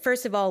have to,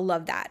 first of all,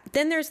 love that.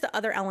 Then there's the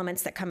other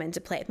elements that come into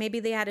play. Maybe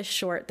they had a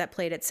short that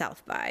played at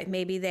South by.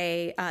 Maybe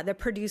the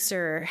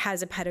producer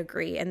has a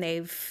pedigree and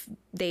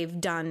they've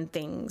done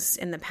things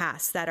in the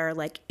past that are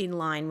like in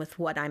line with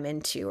what I'm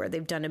into, or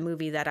they've done a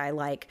movie that I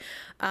like.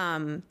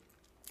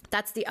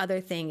 That's the other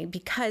thing,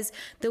 because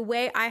the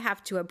way I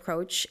have to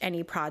approach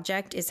any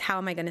project is, how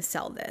am I going to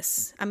sell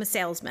this? I'm a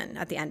salesman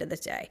at the end of the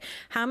day.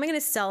 How am I going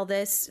to sell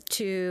this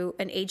to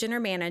an agent or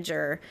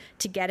manager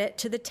to get it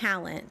to the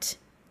talent,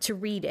 to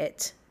read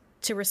it,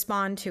 to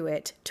respond to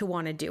it, to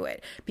want to do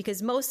it?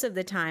 Because most of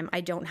the time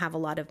I don't have a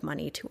lot of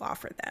money to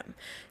offer them.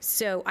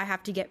 So I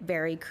have to get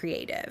very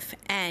creative.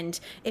 And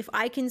if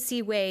I can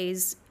see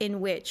ways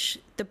in which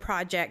the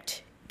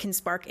project can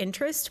spark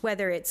interest,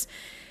 whether it's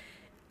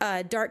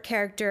a dark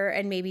character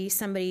and maybe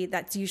somebody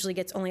that usually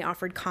gets only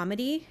offered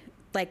comedy,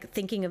 like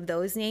thinking of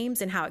those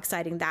names and how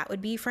exciting that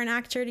would be for an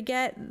actor to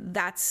get,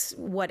 that's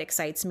what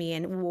excites me.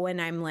 And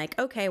when I'm like,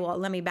 okay, well,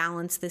 let me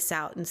balance this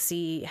out and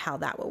see how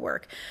that will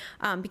work.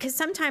 Because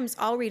sometimes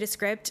I'll read a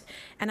script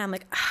and I'm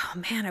like, oh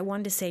man, I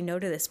wanted to say no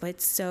to this, but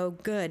it's so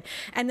good.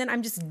 And then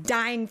I'm just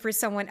dying for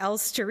someone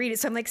else to read it.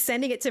 So I'm like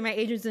sending it to my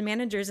agents and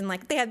managers, and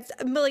like, they have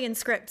a million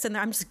scripts and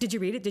I'm just, did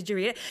you read it? Did you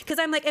read it? Because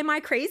I'm like, am I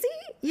crazy?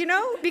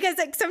 Because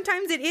like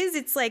sometimes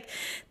it's like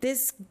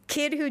this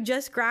kid who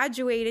just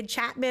graduated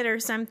Chapman or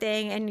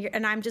something,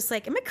 and I'm just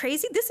like, am I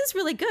crazy? This is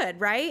really good,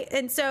 right?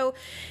 And so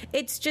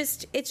it's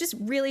just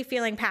really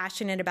feeling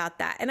passionate about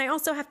that. And I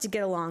also have to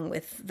get along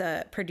with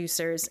the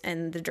producers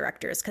and the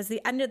directors, because at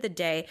the end of the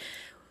day,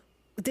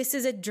 this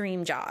is a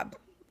dream job.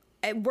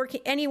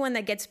 anyone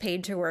that gets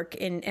paid to work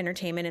in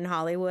entertainment in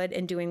Hollywood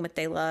and doing what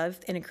they love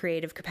in a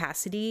creative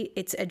capacity,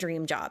 it's a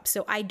dream job.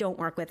 So I don't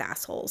work with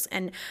assholes.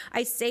 And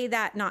I say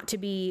that not to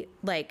be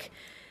like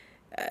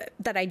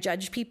that I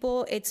judge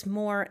people. It's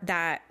more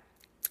that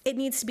it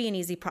needs to be an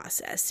easy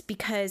process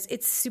because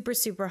it's super,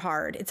 super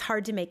hard. It's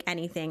hard to make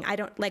anything. I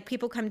don't like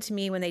people come to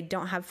me when they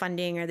don't have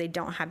funding or they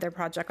don't have their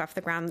project off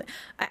the ground.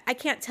 I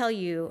can't tell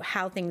you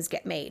how things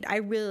get made. I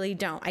really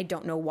don't. I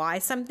don't know why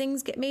some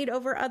things get made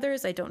over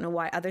others. I don't know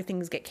why other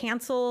things get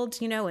canceled,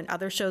 you know, and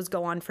other shows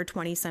go on for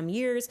 20 some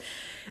years.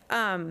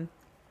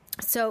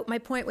 So my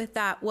point with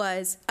that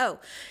was,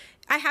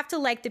 I have to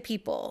like the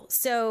people.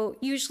 So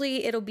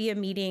usually it'll be a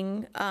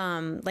meeting,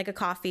 like a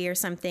coffee or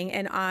something.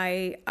 And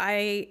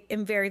I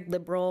am very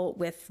liberal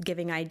with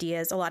giving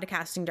ideas. A lot of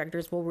casting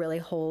directors will really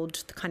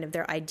hold kind of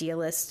their idea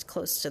list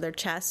close to their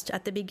chest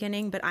at the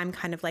beginning. But I'm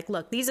kind of like,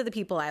 look, these are the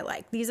people I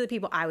like. These are the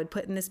people I would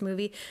put in this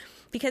movie.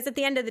 Because at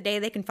the end of the day,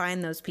 they can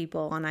find those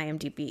people on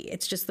IMDb.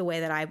 It's just the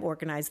way that I've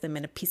organized them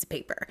in a piece of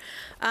paper.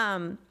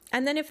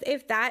 And then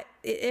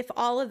if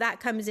all of that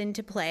comes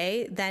into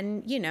play,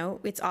 then, you know,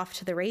 it's off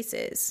to the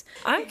races.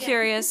 I'm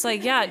curious,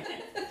 like, yeah,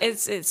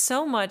 it's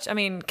so much. I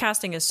mean,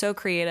 casting is so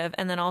creative.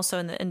 And then also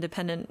in the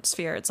independent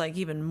sphere, it's like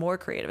even more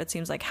creative. It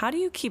seems like, how do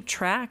you keep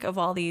track of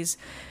all these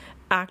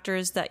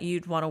actors that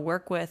you'd want to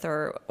work with,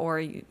 or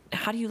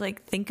how do you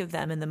like think of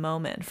them in the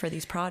moment for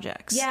these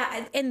projects?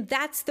 Yeah, and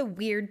that's the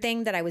weird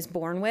thing that I was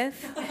born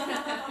with.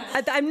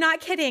 I'm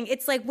not kidding.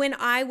 It's like when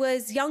I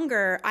was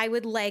younger, I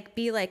would like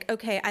be like,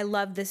 okay, I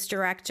love this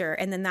director,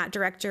 and then that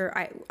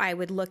director, I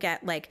would look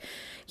at like,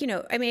 you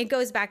know, I mean, it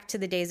goes back to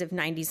the days of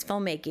 90s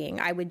filmmaking.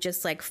 I would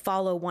just like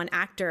follow one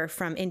actor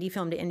from indie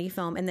film to indie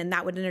film, and then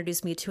that would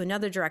introduce me to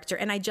another director,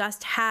 and I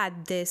just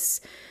had this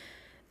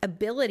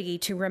ability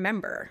to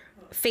remember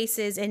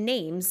faces and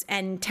names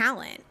and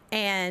talent.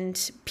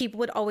 And people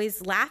would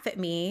always laugh at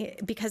me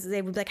because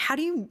they would be like, how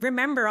do you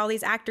remember all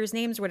these actors'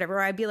 names or whatever?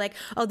 Or I'd be like,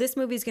 oh, this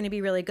movie's going to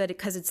be really good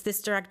because it's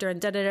this director and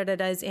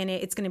da-da-da-da-da is in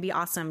it. It's going to be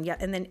awesome. Yeah.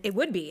 And then it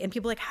would be. And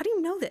people are like, how do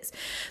you know this?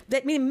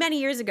 But I mean, many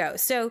years ago.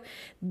 So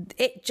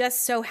it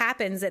just so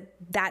happens that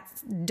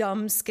that's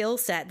dumb skill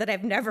set that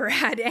I've never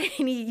had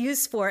any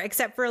use for,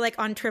 except for like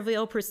on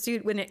Trivial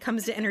Pursuit when it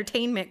comes to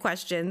entertainment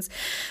questions,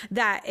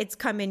 that it's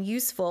come in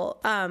useful.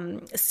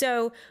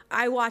 So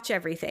I watch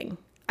everything.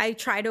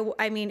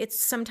 It's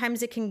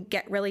sometimes it can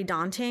get really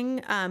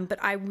daunting,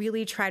 but I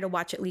really try to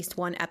watch at least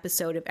one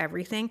episode of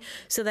everything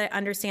so that I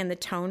understand the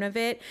tone of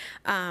it.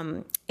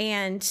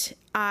 And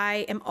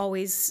I am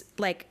always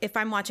like, if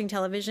I'm watching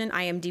television,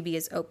 IMDb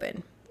is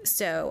open.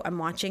 So I'm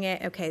watching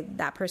it. Okay,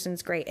 that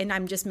person's great. And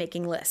I'm just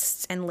making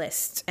lists and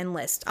lists and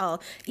lists.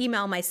 I'll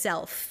email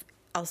myself.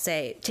 I'll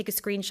say, take a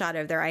screenshot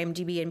of their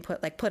IMDb and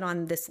put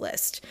on this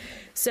list.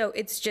 So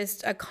it's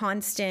just a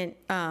constant,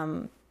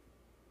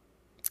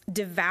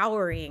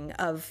 devouring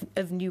of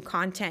new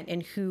content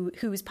and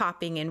who's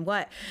popping in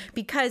what,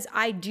 because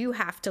I do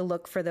have to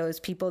look for those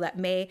people that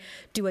may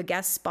do a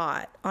guest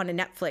spot on a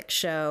Netflix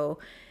show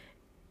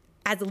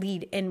as a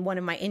lead in one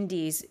of my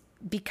indies,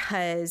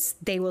 because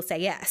they will say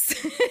yes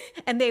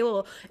and they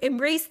will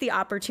embrace the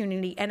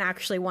opportunity and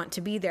actually want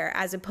to be there,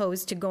 as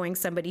opposed to going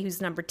somebody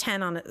who's number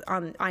 10 on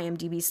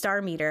IMDb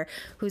star meter,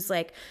 who's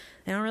like,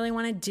 they don't really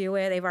want to do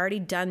it. They've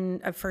already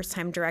done a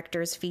first-time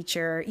director's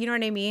feature. You know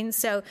what I mean?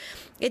 So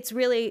it's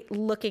really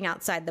looking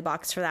outside the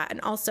box for that.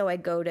 And also I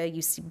go to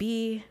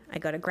UCB, I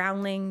go to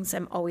Groundlings.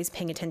 I'm always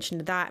paying attention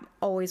to that. I'm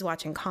always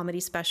watching comedy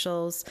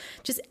specials.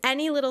 Just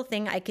any little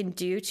thing I can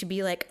do to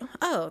be like,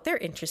 oh, they're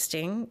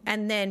interesting,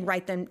 and then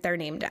write their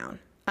name down.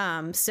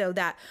 So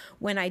that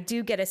when I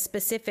do get a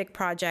specific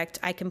project,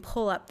 I can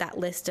pull up that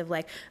list of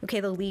like, okay,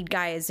 the lead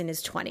guy is in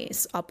his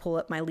 20s. I'll pull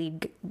up my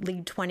lead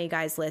 20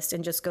 guys list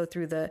and just go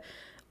through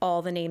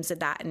all the names of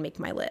that and make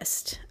my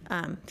list.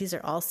 These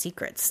are all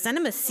secrets.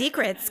 Cinema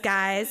secrets,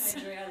 guys.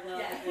 I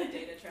love the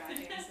data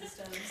tracking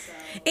system. So.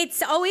 It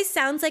always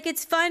sounds like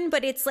it's fun,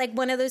 but it's like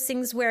one of those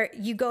things where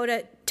you go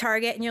to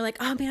Target and you're like,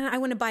 oh man, I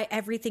want to buy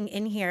everything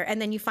in here.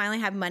 And then you finally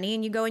have money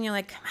and you go and you're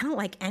like, I don't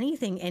like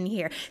anything in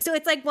here. So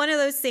it's like one of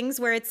those things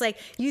where it's like,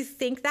 you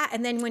think that,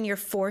 and then when you're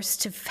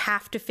forced to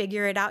have to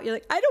figure it out, you're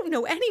like, I don't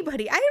know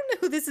anybody. I don't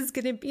know who this is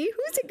going to be.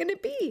 Who's it going to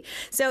be?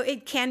 So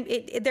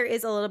there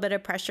is a little bit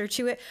of pressure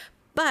to it.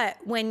 But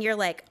when you're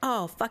like,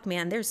 oh, fuck,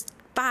 man, there's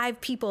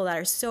 5 people that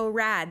are so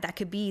rad that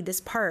could be this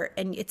part.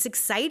 And it's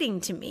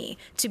exciting to me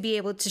to be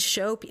able to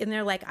show, and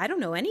they're like, I don't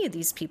know any of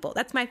these people.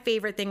 That's my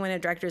favorite thing when a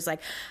director's like,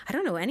 I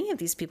don't know any of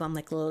these people. I'm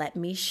like, let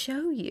me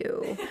show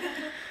you.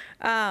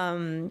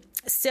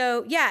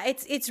 So yeah,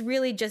 it's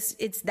really just,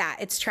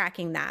 it's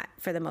tracking that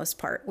for the most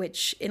part,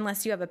 which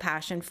unless you have a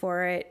passion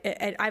for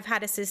it, I've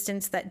had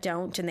assistants that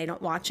don't, and they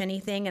don't watch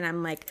anything. And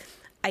I'm like,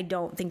 I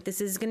don't think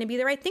this is going to be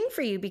the right thing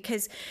for you,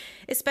 because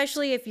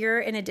especially if you're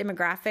in a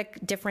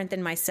demographic different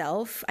than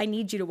myself, I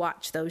need you to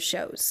watch those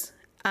shows,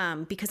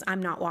 because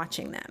I'm not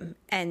watching them.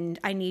 And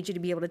I need you to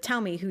be able to tell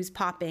me who's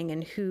popping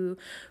and who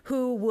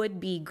would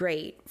be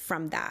great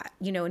from that,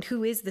 you know, and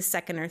who is the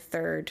second or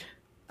third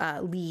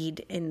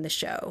lead in the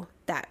show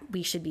that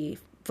we should be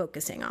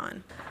focusing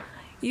on.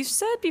 You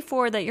said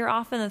before that you're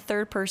often the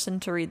third person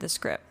to read the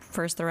script.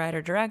 First the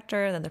writer,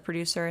 director, then the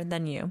producer,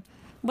 then you.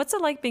 What's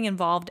it like being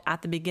involved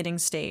at the beginning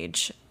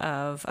stage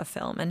of a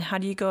film, and how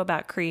do you go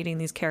about creating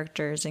these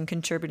characters and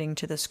contributing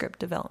to the script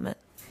development?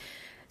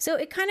 So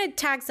it kind of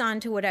tags on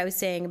to what I was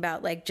saying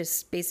about like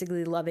just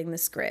basically loving the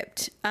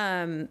script.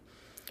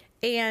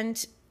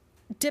 And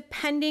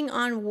depending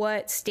on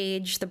what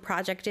stage the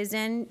project is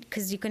in,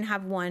 because you can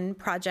have one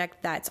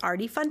project that's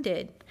already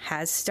funded,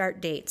 has start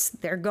dates,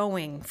 they're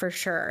going for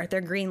sure,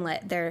 they're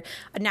greenlit,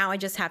 now I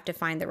just have to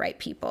find the right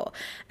people.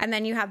 And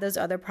then you have those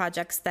other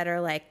projects that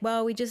are like,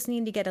 well, we just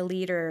need to get a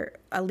lead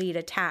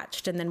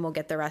attached, and then we'll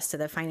get the rest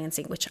of the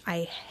financing, which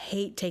I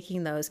hate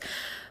taking those.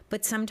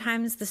 But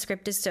sometimes the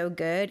script is so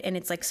good and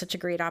it's like such a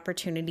great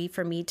opportunity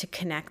for me to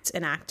connect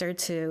an actor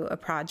to a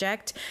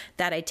project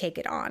that I take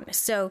it on.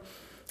 So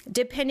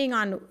depending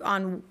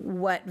on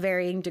what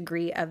varying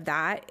degree of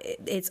that,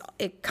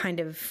 it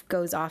kind of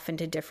goes off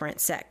into different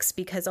sects,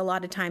 because a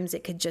lot of times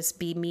it could just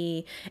be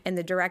me and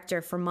the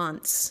director for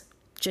months,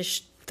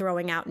 just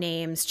throwing out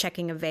names,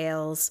 checking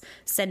avails,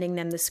 sending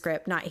them the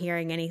script, not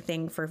hearing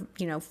anything for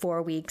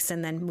 4 weeks,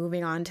 and then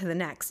moving on to the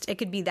next. It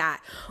could be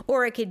that,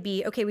 or it could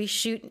be, okay, we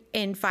shoot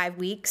in 5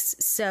 weeks,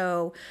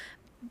 so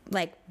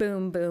like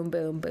boom, boom,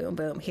 boom, boom,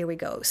 boom. Here we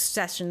go.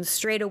 Sessions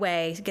straight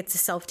away, gets a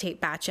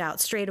self-tape batch out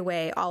straight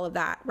away, all of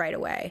that right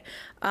away.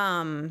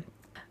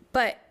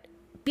 But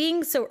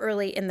being so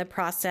early in the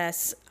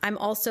process, I'm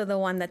also the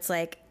one that's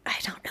like, I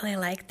don't really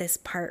like this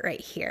part right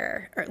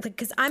here, or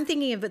because I'm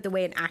thinking of it the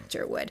way an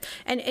actor would.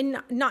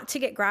 And not to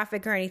get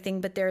graphic or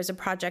anything, but there was a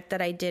project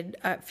that I did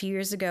a few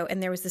years ago,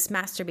 and there was this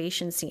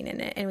masturbation scene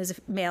in it, and it was a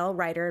male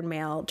writer and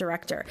male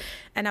director.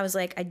 And I was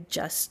like,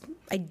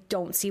 I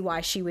don't see why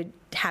she would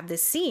have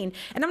this scene.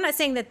 And I'm not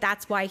saying that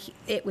that's why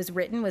it was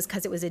written, was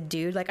because it was a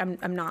dude. Like,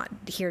 I'm not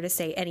here to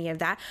say any of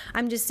that.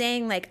 I'm just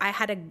saying, like, I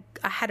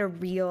had a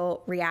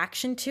real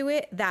reaction to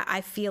it that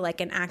I feel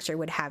like an actor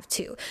would have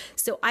too.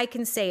 So I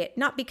can say it,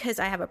 not because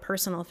I have a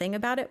personal thing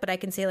about it, but I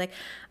can say, like,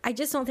 I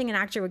just don't think an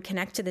actor would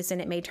connect to this,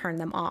 and it may turn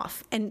them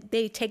off. And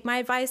they take my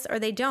advice or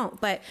they don't.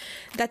 But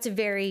that's a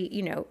very,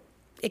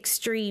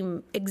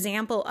 extreme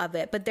example of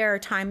it. But there are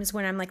times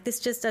when I'm like, this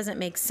just doesn't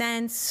make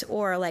sense,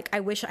 or like, I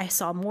wish I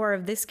saw more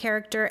of this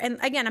character. And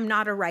again, I'm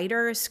not a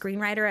writer, a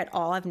screenwriter at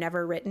all. I've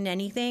never written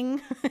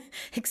anything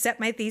except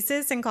my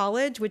thesis in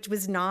college, which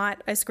was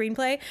not a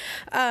screenplay.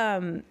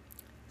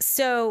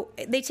 So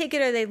they take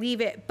it or they leave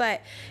it,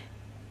 but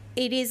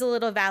it is a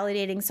little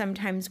validating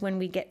sometimes when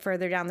we get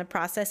further down the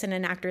process and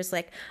an actor's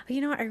like,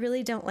 oh, I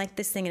really don't like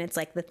this thing. And it's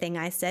like the thing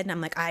I said. And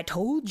I'm like, I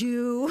told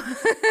you.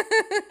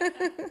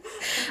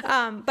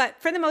 But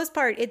for the most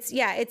part,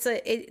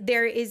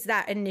 there is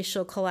that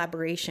initial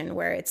collaboration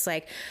where it's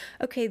like,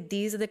 okay,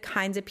 these are the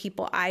kinds of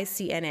people I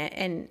see in it.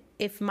 And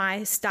if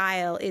my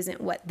style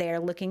isn't what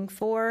they're looking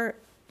for,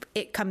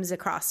 it comes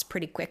across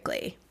pretty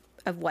quickly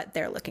of what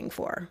they're looking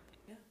for.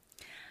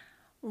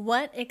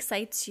 What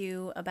excites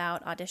you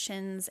about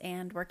auditions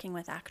and working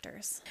with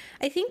actors?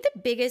 I think the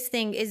biggest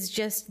thing is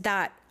just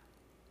that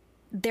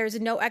there's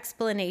no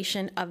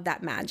explanation of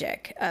that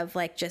magic of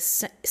like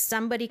just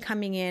somebody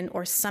coming in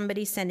or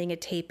somebody sending a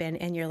tape in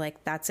and you're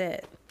like, that's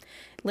it.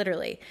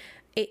 Literally.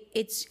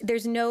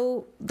 There's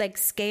no like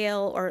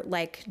scale or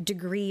like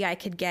degree I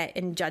could get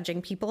in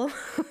judging people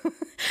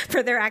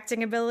for their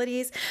acting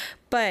abilities,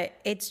 but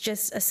it's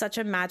just such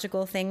a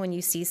magical thing when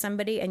you see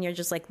somebody and you're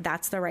just like,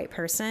 that's the right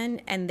person,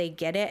 and they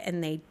get it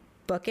and they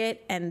book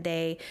it, and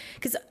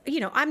because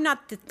I'm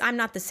not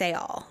the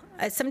say-all.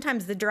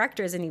 Sometimes the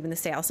director isn't even the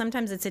say-all.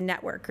 Sometimes it's a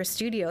network or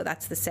studio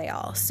that's the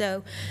say-all.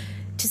 So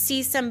to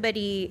see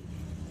somebody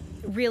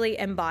really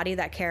embody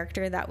that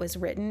character that was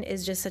written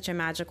is just such a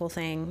magical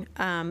thing.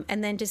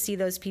 And then to see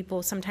those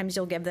people, sometimes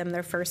you'll give them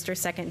their first or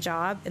second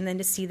job, and then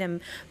to see them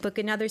book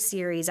another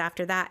series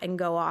after that and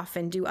go off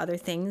and do other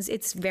things,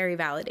 it's very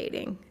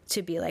validating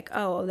to be like,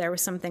 oh, there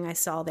was something I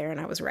saw there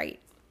and I was right.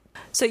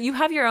 So you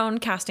have your own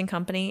casting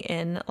company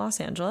in Los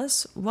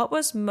Angeles. What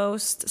was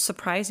most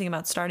surprising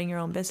about starting your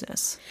own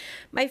business?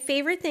 My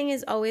favorite thing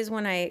is always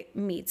when I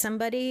meet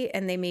somebody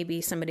and they may be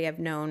somebody I've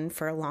known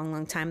for a long,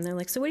 long time. They're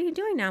like, so what are you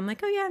doing now? I'm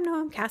like, oh yeah,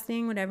 no, I'm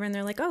casting, whatever. And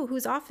they're like, oh,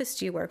 whose office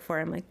do you work for?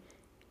 I'm like,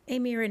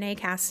 Amey René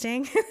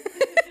Casting.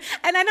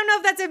 And I don't know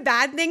if that's a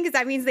bad thing because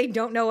that means they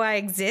don't know I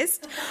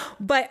exist,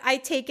 but I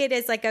take it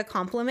as like a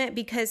compliment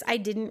because I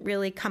didn't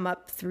really come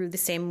up through the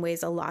same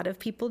ways a lot of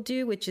people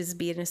do, which is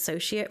be an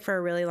associate for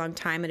a really long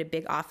time at a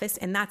big office.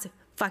 And that's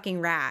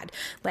fucking rad.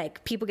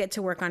 Like, people get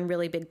to work on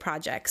really big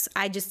projects.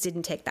 I just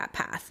didn't take that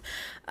path.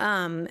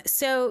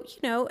 So,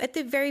 at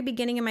the very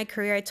beginning of my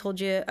career, I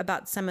told you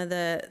about some of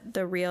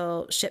the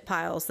real shit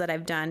piles that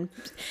I've done.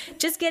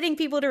 Just getting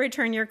people to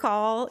return your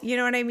call, you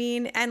know what I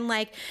mean? And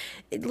like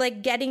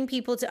getting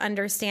people to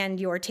understand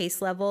your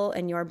taste level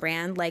and your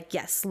brand. Like,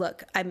 yes,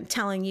 look, I'm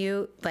telling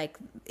you, like,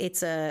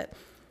 it's a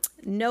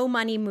no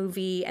money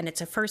movie and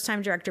it's a first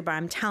time director, but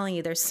I'm telling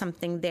you, there's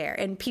something there.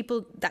 And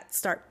people that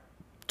start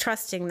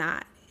trusting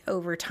that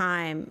over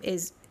time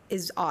is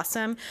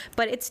awesome.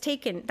 But it's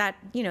taken that,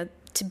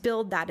 to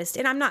build that is,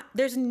 and I'm not,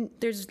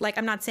 there's like,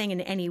 I'm not saying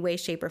in any way,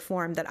 shape or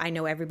form that I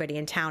know everybody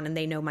in town and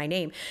they know my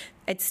name.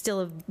 It's still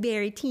a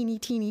very teeny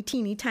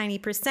tiny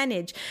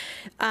percentage.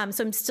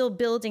 So I'm still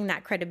building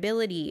that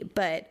credibility,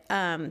 but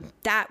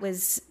that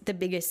was the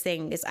biggest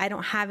thing, is I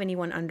don't have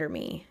anyone under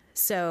me.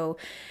 So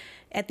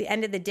at the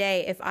end of the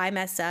day, if I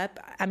mess up,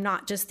 I'm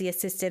not just the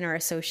assistant or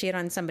associate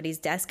on somebody's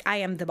desk. I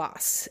am the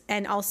boss.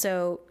 And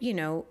also, you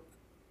know,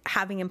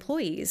 having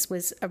employees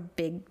was a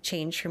big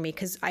change for me,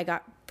 because I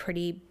got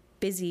pretty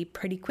busy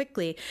pretty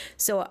quickly.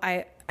 So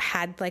I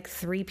had like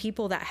 3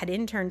 people that had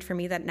interned for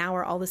me that now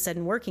are all of a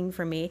sudden working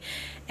for me.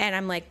 And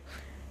I'm like,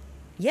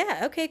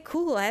 yeah, okay,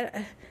 cool.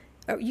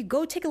 You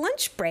go take a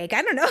lunch break.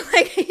 I don't know,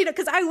 like, you know,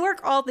 because I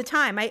work all the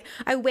time.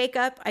 I wake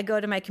up, I go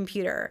to my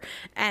computer,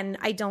 and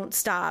I don't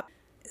stop.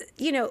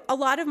 You know, a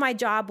lot of my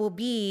job will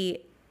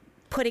be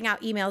putting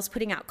out emails,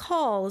 putting out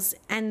calls,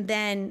 and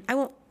then I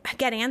won't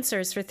get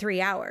answers for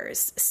 3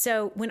 hours.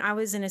 So when I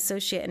was an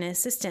associate and an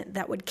assistant,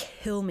 that would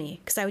kill me,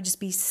 because I would just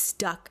be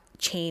stuck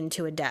chained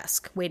to a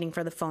desk waiting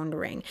for the phone to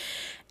ring.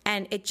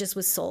 And it just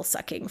was soul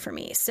sucking for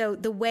me. So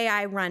the way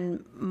I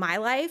run my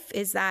life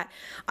is that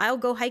I'll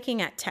go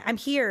hiking at 10. I'm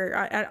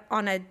here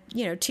on a,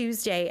 you know,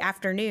 Tuesday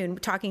afternoon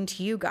talking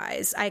to you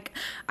guys.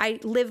 I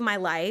live my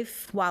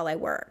life while I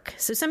work.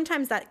 So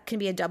sometimes that can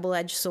be a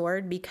double-edged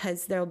sword,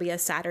 because there'll be a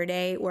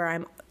Saturday where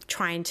I'm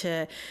trying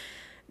to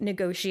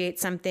negotiate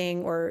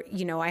something, or,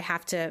 you know, I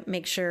have to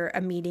make sure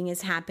a meeting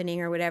is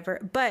happening or whatever.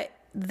 But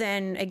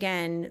then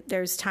again,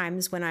 there's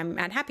times when I'm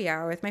at happy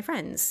hour with my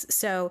friends.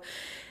 So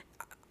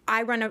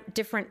I run a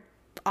different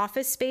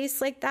office space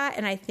like that.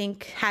 And I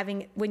think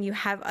when you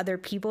have other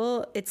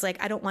people, it's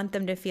like, I don't want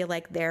them to feel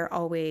like they're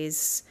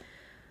always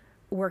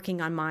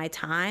working on my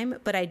time,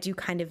 but I do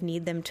kind of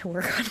need them to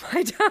work on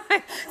my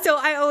time. So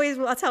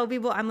I'll tell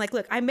people, I'm like,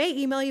 look, I may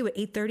email you at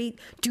 8:30.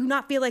 Do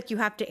not feel like you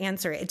have to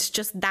answer it. It's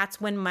just,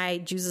 that's when my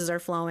juices are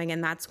flowing,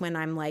 and that's when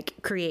I'm like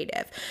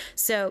creative.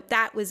 So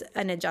that was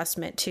an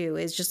adjustment too,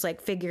 is just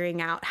like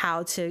figuring out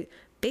how to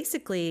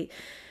basically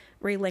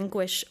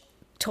relinquish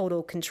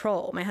total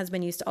control. My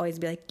husband used to always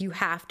be like, you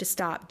have to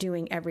stop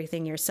doing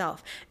everything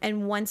yourself.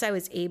 And once I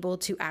was able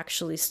to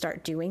actually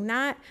start doing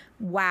that,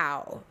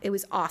 wow, it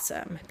was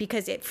awesome,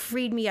 because it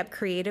freed me up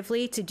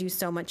creatively to do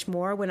so much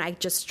more when I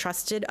just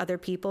trusted other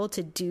people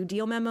to do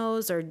deal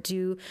memos or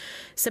do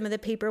some of the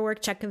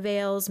paperwork, check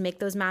avails, make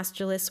those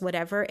master lists,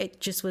 whatever. It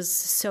just was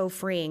so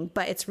freeing,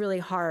 but it's really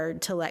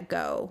hard to let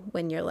go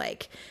when you're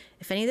like,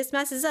 if any of this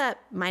messes up,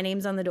 my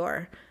name's on the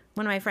door.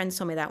 One of my friends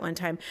told me that one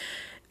time.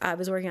 I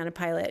was working on a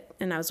pilot,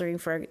 and I was working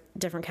for a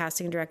different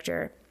casting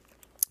director.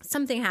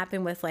 Something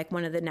happened with like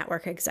one of the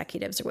network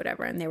executives or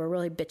whatever, and they were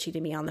really bitchy to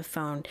me on the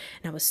phone, and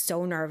I was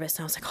so nervous.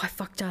 And I was like, oh, I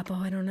fucked up.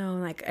 Oh, I don't know.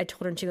 And like I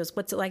told her, and she goes,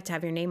 what's it like to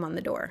have your name on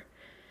the door?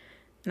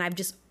 And I've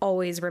just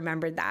always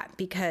remembered that,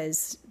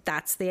 because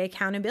that's the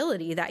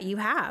accountability that you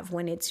have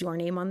when it's your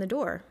name on the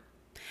door.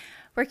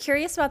 We're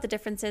curious about the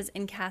differences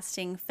in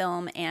casting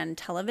film and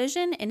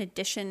television, in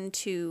addition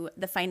to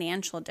the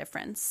financial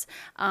difference.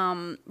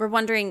 We're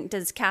wondering,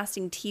 does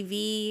casting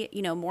TV,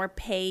 more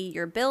pay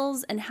your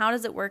bills? And how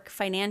does it work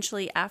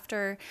financially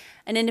after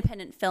an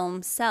independent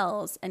film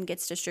sells and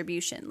gets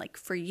distribution? Like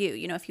for you,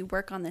 if you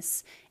work on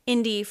this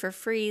indie for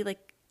free,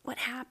 like what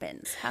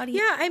happens? How do you...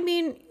 Yeah, I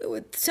mean,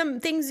 some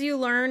things you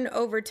learn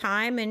over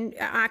time, and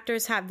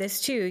actors have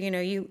this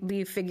too.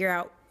 You figure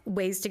out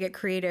ways to get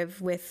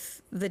creative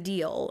with the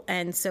deal.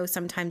 And so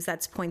sometimes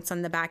that's points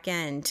on the back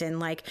end. And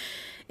like,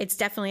 it's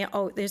definitely,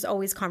 there's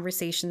always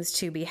conversations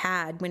to be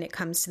had when it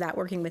comes to that,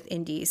 working with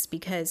indies,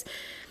 because,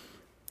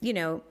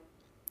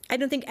 I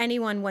don't think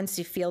anyone wants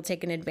to feel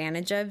taken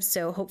advantage of.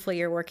 So hopefully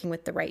you're working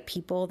with the right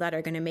people that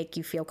are going to make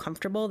you feel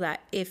comfortable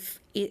that if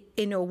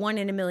in a 1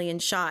 in a million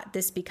shot,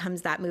 this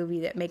becomes that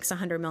movie that makes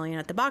 $100 million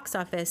at the box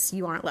office,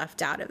 you aren't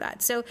left out of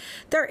that. So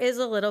there is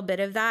a little bit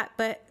of that,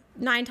 but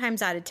 9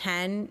 times out of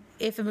 10,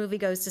 if a movie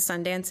goes to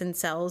Sundance and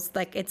sells,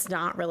 like it's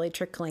not really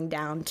trickling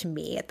down to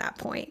me at that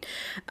point.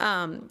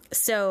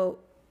 So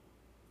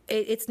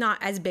it's not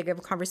as big of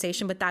a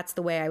conversation, but that's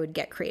the way I would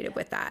get creative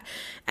with that.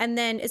 And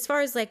then as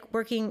far as like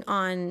working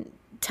on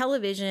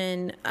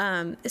television,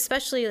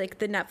 especially like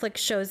the Netflix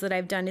shows that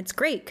I've done, it's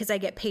great because I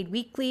get paid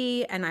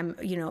weekly and I'm,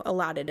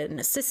 allotted an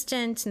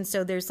assistant. And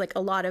so there's like a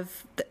lot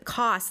of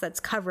costs that's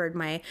covered.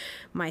 My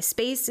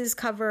space is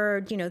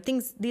covered,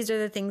 things, these are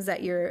the things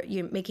that you're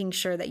making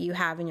sure that you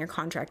have in your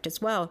contract as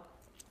well,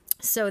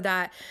 so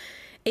that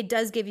it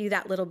does give you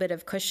that little bit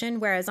of cushion.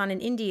 Whereas on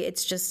an indie,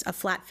 it's just a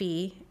flat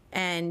fee.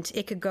 And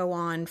it could go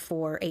on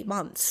for 8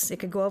 months. It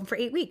could go on for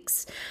 8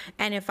 weeks.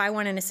 And if I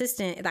want an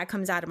assistant, that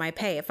comes out of my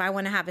pay. If I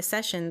want to have a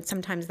session,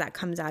 sometimes that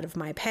comes out of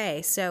my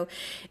pay. So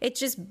it's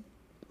just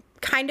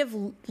kind of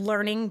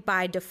learning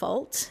by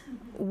default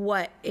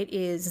what it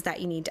is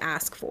that you need to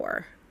ask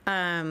for.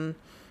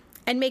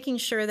 And making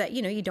sure that,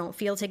 you don't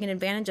feel taken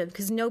advantage of,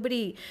 because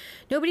nobody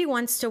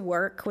wants to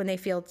work when they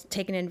feel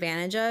taken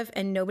advantage of,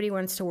 and nobody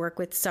wants to work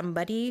with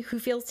somebody who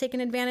feels taken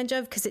advantage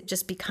of, because it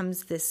just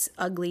becomes this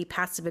ugly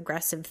passive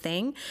aggressive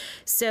thing.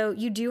 So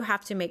you do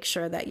have to make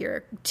sure that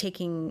you're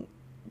taking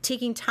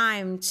taking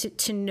time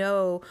to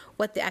know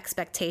what the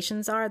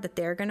expectations are that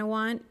they're going to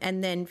want,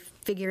 and then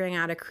figuring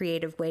out a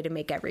creative way to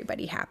make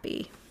everybody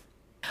happy.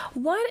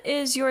 What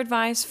is your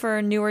advice for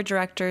newer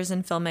directors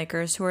and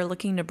filmmakers who are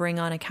looking to bring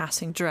on a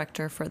casting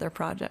director for their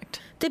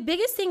project? The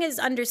biggest thing is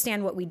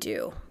understand what we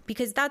do,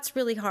 because that's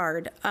really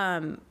hard.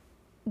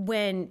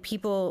 When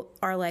people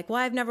are like, well,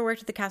 I've never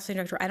worked with a casting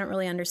director, I don't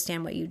really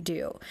understand what you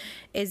do.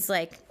 Is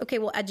like, okay,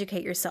 well,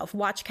 educate yourself.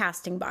 Watch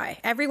Casting By.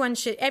 Everyone in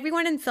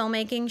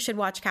filmmaking should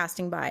watch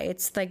Casting By.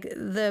 It's like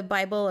the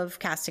Bible of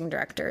casting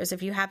directors.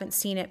 If you haven't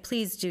seen it,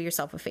 please do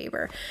yourself a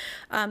favor.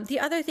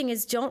 The other thing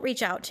is, don't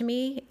reach out to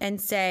me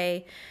and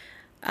say,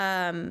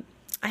 I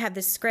have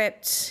this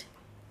script,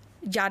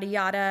 yada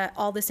yada,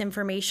 all this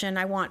information.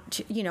 I want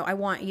you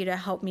to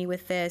help me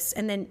with this,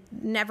 and then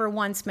never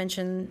once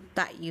mention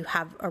that you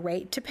have a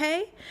rate to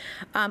pay.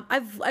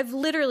 I've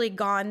literally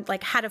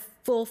had a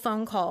full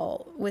phone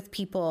call with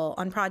people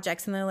on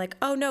projects, and they're like,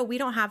 "Oh no, we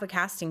don't have a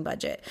casting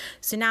budget."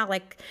 So now,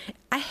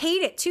 I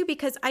hate it too,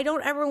 because I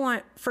don't ever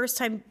want first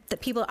time the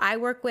people I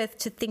work with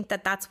to think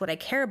that that's what I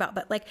care about.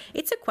 But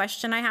it's a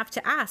question I have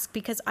to ask,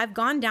 because I've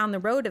gone down the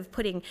road of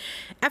putting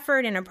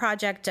effort in a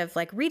project of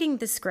reading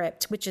the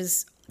script, which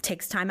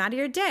takes time out of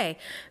your day.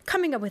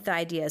 Coming up with the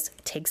ideas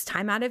takes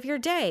time out of your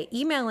day.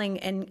 Emailing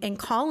and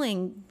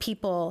calling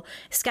people,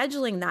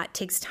 scheduling that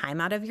takes time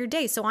out of your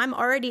day. So I'm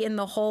already in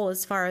the hole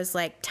as far as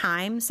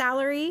time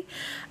salary.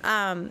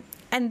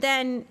 And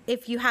then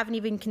if you haven't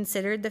even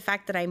considered the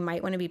fact that I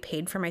might want to be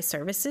paid for my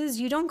services,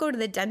 you don't go to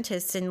the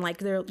dentist and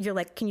you're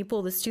like, can you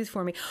pull this tooth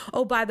for me?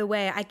 Oh, by the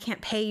way, I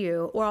can't pay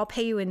you, or I'll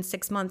pay you in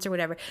 6 months or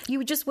whatever.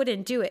 You just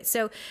wouldn't do it.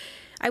 So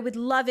I would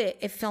love it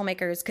if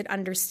filmmakers could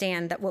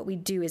understand that what we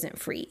do isn't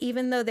free,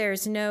 even though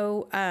there's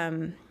no,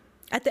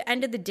 at the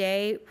end of the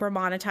day, we're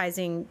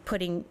monetizing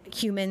putting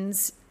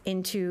humans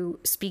into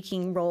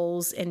speaking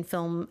roles in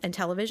film and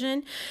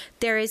television.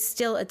 There is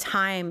still a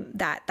time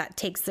that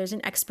takes. There's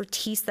an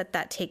expertise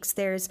that takes.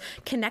 There's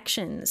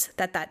connections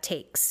that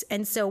takes.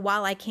 And so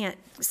while I can't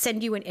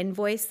send you an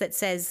invoice that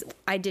says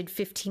I did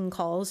 15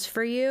 calls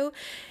for you,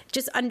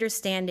 just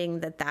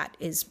understanding that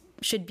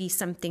should be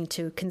something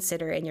to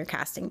consider in your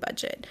casting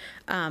budget,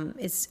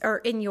 or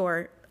in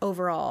your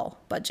overall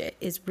budget,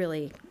 is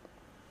really,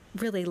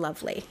 really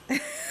lovely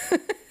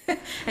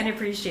and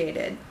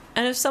appreciated.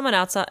 And if someone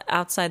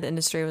outside the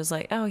industry was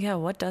like, oh yeah,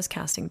 what does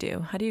casting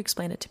do? How do you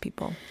explain it to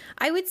people?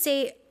 I would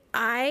say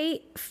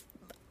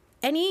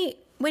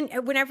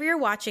whenever you're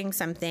watching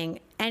something,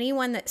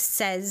 anyone that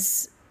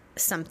says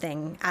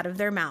something out of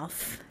their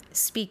mouth,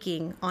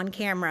 speaking on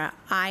camera,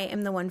 I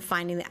am the one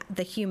finding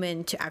the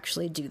human to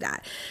actually do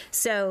that.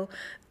 So,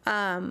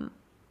 that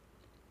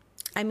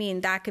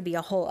could be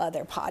a whole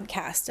other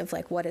podcast of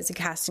what does a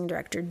casting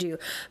director do?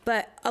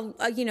 But,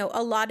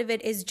 a lot of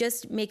it is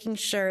just making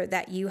sure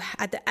that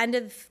at the end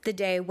of the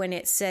day, when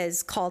it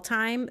says call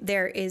time,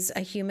 there is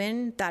a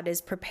human that is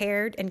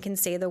prepared and can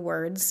say the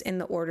words in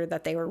the order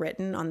that they were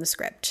written on the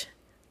script.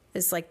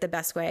 Is the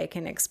best way I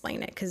can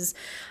explain it. 'Cause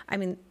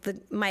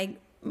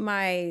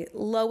my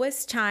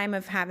lowest time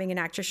of having an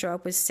actor show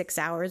up was 6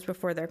 hours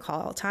before their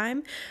call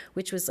time,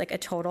 which was a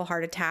total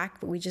heart attack.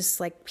 But we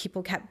just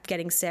people kept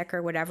getting sick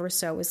or whatever.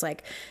 So it was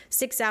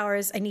 6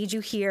 hours, I need you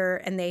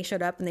here. And they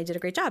showed up and they did a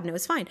great job and it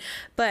was fine.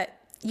 But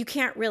you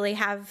can't really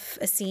have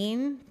a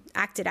scene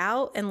acted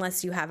out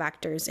unless you have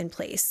actors in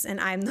place. And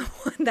I'm the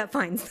one that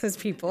finds those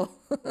people.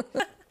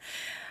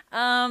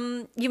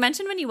 You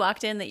mentioned when you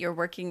walked in that you're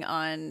working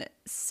on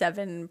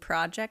 7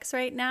 projects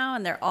right now,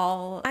 and they're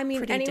all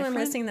anyone different.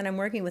 listening that I'm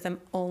working with,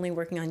 I'm only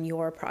working on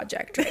your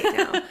project right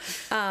now.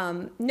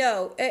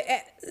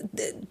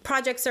 The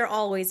projects are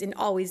always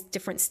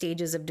different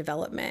stages of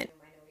development.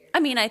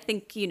 I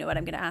think you know what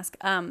I'm going to ask.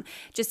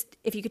 Just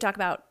if you could talk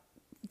about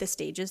the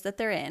stages that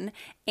they're in,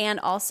 and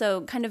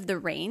also kind of the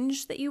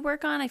range that you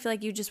work on. I feel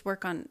like you just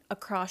work on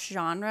across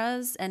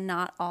genres, and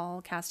not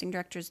all casting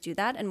directors do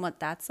that, and what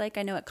that's like.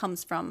 I know it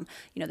comes from,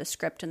 the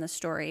script and the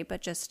story,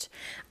 but just...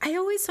 I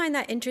always find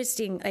that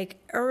interesting.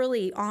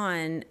 Early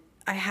on,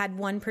 I had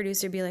one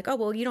producer be like, oh,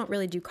 well, you don't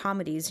really do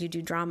comedies, you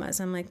do dramas.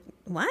 I'm like,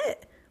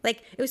 what?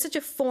 It was such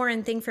a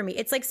foreign thing for me.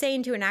 It's like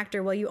saying to an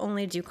actor, well, you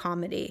only do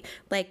comedy.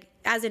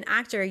 As an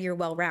actor, you're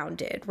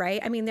well-rounded,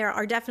 right? There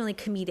are definitely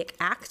comedic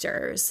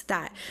actors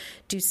that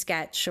do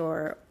sketch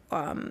or,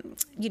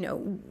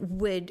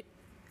 would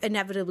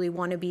inevitably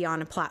want to be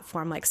on a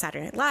platform like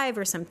Saturday Night Live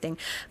or something.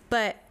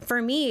 But for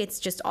me, it's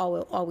just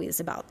always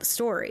about the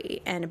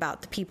story and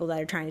about the people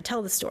that are trying to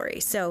tell the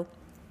story. So,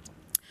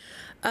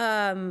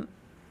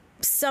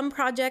 some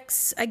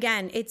projects,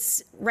 again,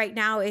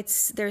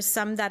 there's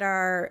some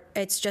that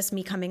it's just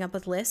me coming up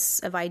with lists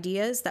of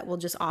ideas that we'll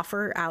just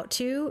offer out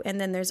to. And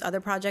then there's other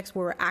projects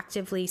where we're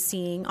actively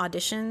seeing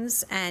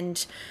auditions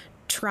and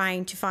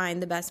trying to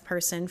find the best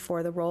person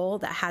for the role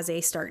that has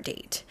a start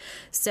date.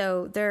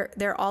 So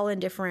they're all in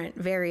different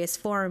various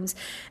forms.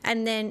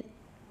 And then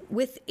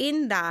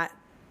within that,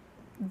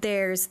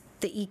 there's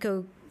the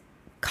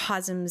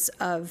cosms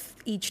of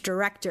each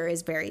director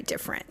is very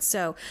different.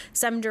 So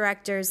some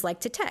directors like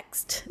to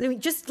text. I mean,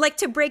 just like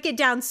to break it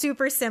down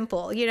super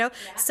simple, you know,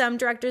 some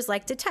directors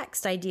like to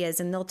text ideas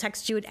and they'll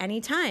text you at any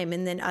time.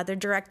 And then other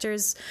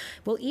directors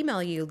will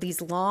email you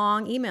these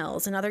long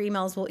emails, and other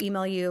emails will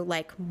email you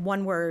like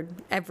one word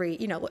every,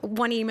 you know,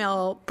 one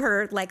email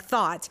per like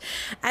thought.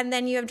 And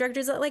then you have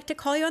directors that like to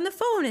call you on the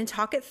phone and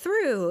talk it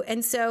through.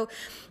 And so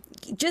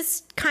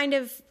just kind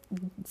of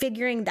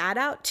figuring that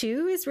out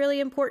too is really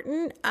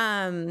important,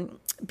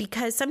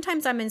 because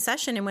sometimes I'm in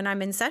session, and when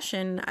I'm in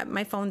session,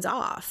 my phone's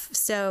off.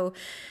 So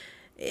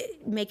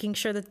making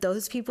sure that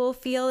those people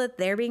feel that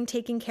they're being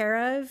taken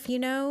care of, you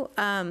know,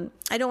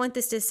 I don't want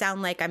this to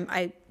sound like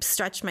I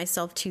stretched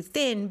myself too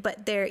thin,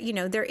 but there, you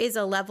know, there is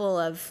a level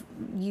of,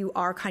 you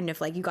are kind of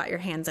like, you got your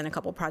hands in a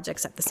couple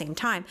projects at the same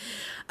time.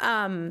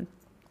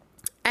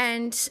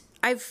 And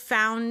I've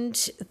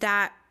found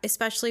that,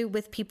 especially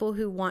with people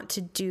who want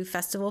to do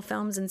festival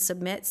films and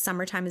submit,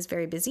 summertime is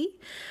very busy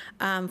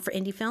for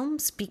indie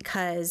films,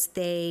 because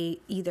they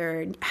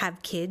either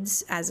have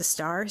kids as a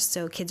star,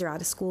 so kids are out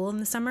of school in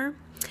the summer,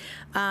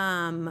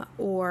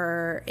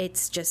 or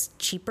it's just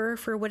cheaper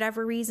for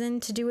whatever reason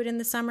to do it in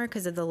the summer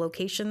because of the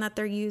location that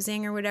they're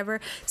using or whatever.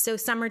 So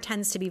summer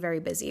tends to be very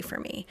busy for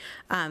me.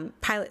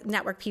 Pilot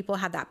network people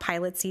have that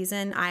pilot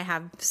season. I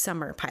have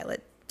summer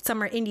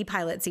indie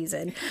pilot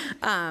season,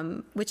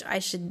 which I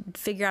should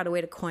figure out a way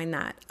to coin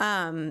that,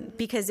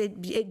 because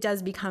it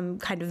does become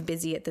kind of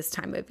busy at this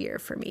time of year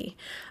for me.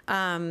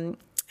 And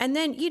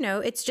then, you know,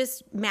 it's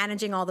just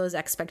managing all those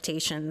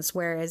expectations,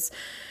 whereas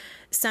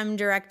some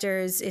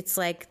directors, it's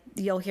like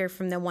you'll hear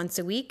from them once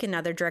a week, and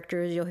other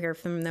directors, you'll hear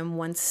from them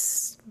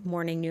once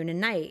morning, noon,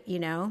 and night, you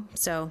know?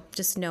 So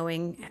just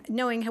figuring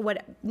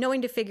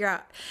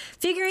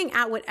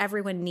out what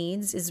everyone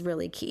needs is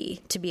really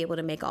key to be able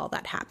to make all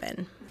that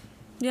happen.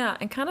 Yeah,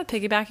 and kind of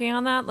piggybacking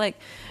on that, like,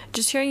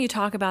 just hearing you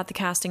talk about the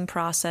casting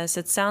process,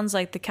 it sounds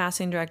like the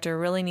casting director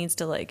really needs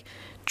to, like,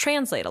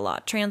 translate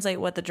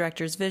what the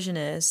director's vision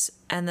is,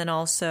 and then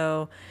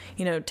also,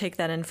 you know, take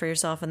that in for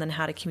yourself, and then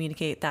how to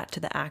communicate that to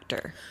the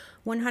actor.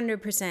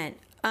 100%.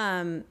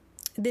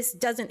 This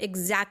doesn't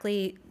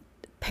exactly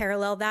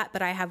parallel that,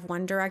 but I have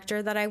one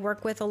director that I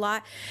work with a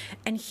lot,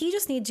 and he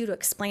just needs you to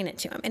explain it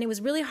to him. And it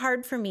was really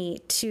hard for me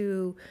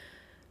to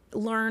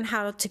learn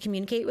how to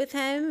communicate with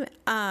him,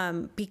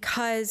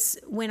 because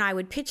when I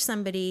would pitch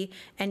somebody,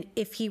 and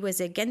if he was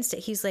against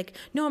it, he's like,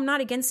 no, I'm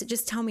not against it,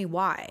 just tell me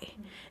why.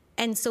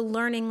 And so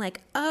learning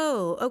like,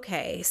 oh,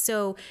 okay,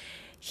 so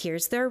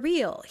here's their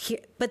reel here,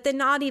 but then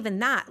not even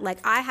that, like,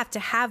 I have to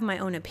have my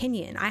own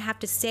opinion. I have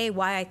to say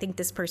why I think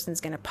this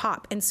person's going to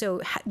pop. And so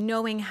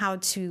knowing how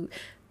to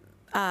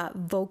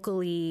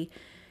vocally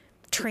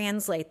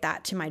translate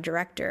that to my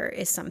director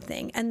is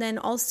something. And then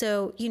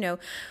also, you know,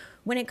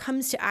 when it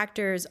comes to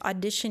actors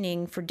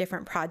auditioning for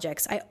different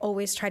projects, I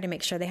always try to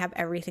make sure they have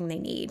everything they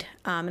need.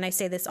 And I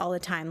say this all the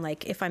time,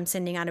 like if I'm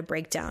sending out a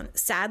breakdown,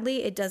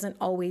 sadly, it doesn't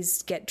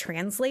always get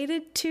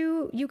translated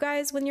to you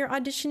guys when you're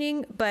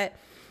auditioning, but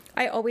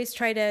I always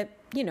try to,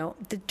 you know,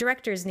 the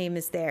director's name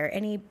is there.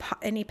 Any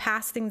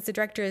past things the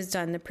director has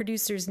done, the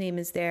producer's name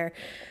is there.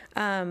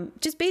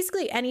 Just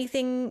basically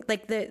anything,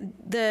 like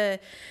the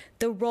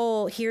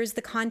role, here's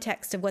the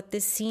context of what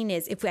this scene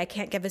is if I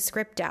can't give a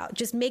script out.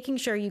 Just making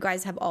sure you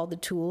guys have all the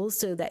tools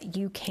so that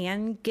you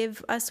can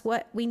give us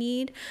what we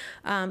need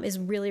is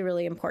really,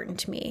 really important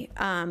to me.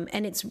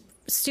 And it's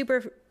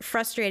super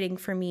frustrating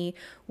for me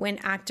when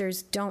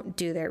actors don't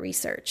do their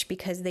research,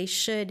 because they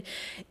should.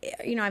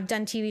 You know, I've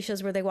done TV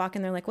shows where they walk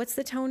in, they're like, what's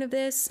the tone of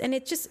this? And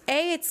it just,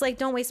 A, it's like,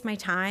 don't waste my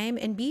time,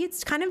 and B,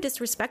 it's kind of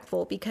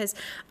disrespectful, because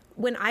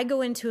when I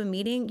go into a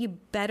meeting, you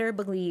better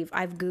believe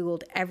I've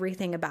Googled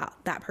everything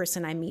about that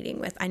person I'm meeting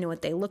with. I know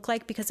what they look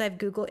like because I've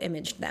Google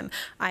imaged them.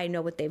 I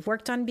know what they've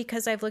worked on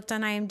because I've looked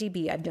on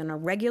IMDb. I've done a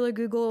regular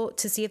Google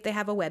to see if they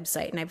have a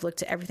website, and I've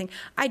looked at everything.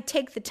 I'd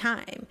take the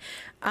time.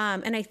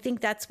 And I think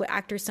that's what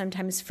actors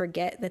sometimes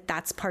forget, that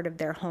that's part of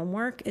their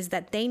homework, is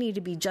that they need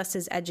to be just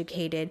as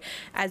educated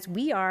as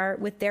we are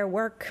with their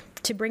work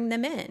to bring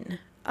them in.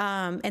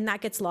 And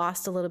that gets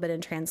lost a little bit in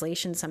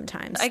translation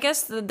sometimes. I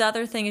guess the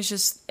other thing is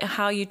just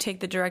how you take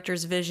the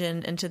director's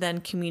vision into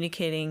then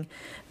communicating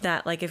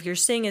that, like, if you're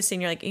seeing a scene,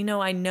 you're like, you know,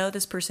 I know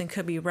this person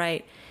could be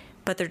right,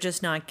 but they're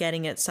just not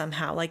getting it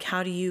somehow. Like,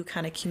 how do you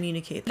kind of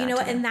communicate that? You know,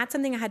 and that's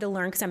something I had to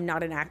learn because I'm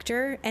not an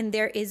actor. And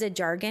there is a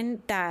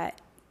jargon that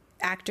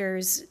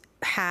actors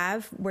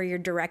have where you're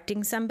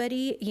directing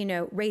somebody, you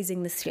know,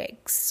 raising the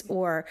stakes,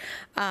 or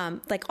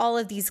like all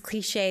of these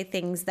cliche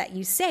things that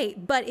you say,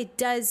 but it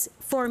does,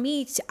 for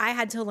me, I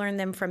had to learn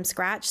them from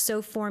scratch.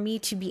 So for me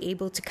to be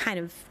able to kind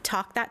of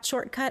talk that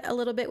shortcut a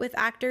little bit with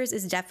actors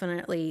is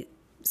definitely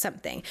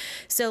something.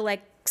 So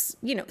like,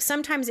 you know,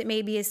 sometimes it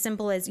may be as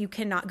simple as you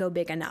cannot go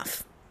big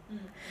enough.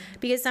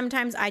 Because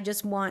sometimes I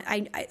just want,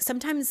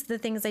 sometimes the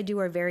things I do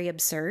are very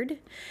absurd,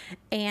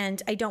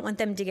 and I don't want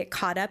them to get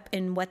caught up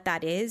in what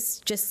that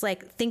is. Just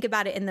like think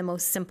about it in the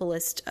most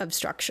simplest of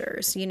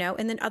structures, you know?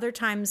 And then other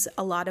times,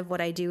 a lot of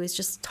what I do is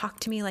just talk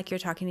to me like you're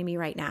talking to me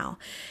right now.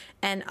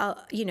 And,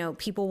 you know,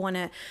 people want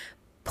to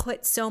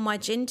put so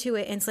much into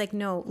it. And it's like,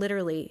 no,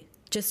 literally,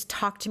 just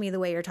talk to me the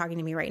way you're talking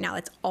to me right now.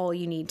 That's all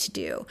you need to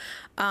do.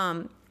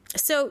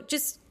 So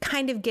just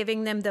kind of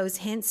giving them those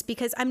hints,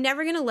 because I'm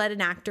never going to let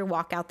an actor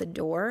walk out the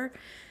door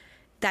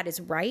that is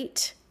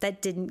right,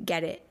 that didn't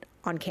get it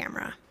on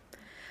camera,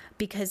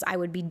 because I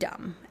would be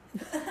dumb.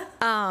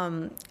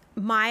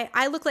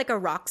 I look like a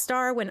rock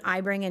star when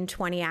I bring in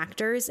 20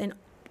 actors and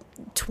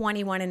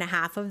 21 and a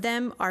half of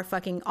them are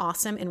fucking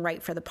awesome and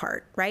right for the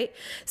part, right?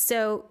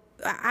 So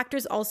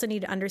actors also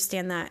need to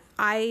understand that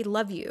I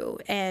love you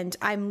and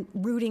I'm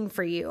rooting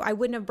for you. I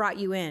wouldn't have brought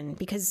you in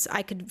because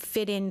I could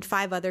fit in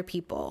 5 other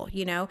people,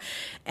 you know?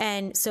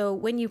 And so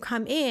when you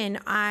come in,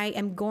 I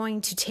am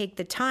going to take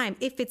the time,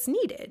 if it's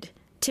needed,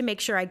 to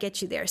make sure I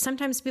get you there.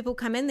 Sometimes people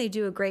come in, they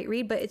do a great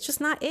read, but it's just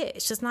not it.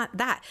 It's just not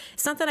that.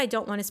 It's not that I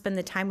don't want to spend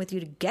the time with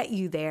you to get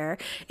you there.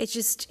 It's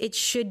just, it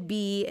should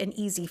be an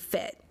easy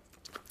fit.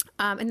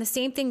 And the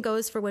same thing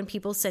goes for when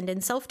people send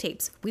in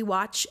self-tapes. We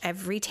watch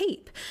every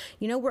tape.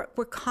 You know,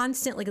 we're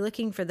constantly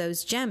looking for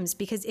those gems,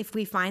 because if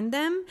we find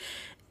them,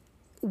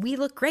 we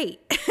look great.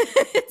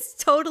 It's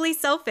totally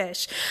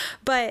selfish.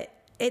 But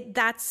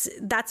that's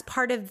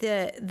part of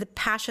the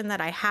passion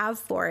that I have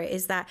for it,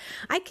 is that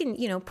I can,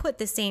 you know, put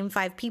the same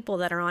 5 people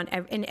that are on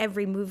in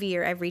every movie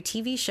or every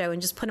TV show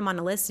and just put them on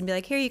a list and be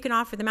like, here, you can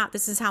offer them out.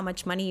 This is how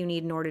much money you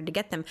need in order to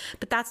get them.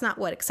 But that's not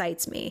what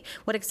excites me.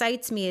 What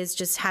excites me is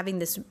just having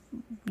this,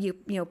 you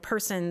know,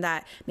 person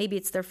that maybe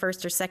it's their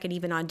first or second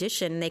even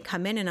audition, and they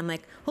come in and I'm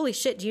like, holy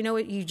shit, do you know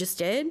what you just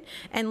did?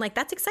 And like,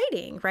 that's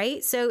exciting,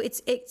 right? So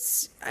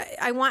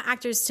I want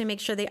actors to make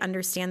sure they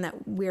understand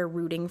that we're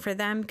rooting for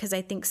them, because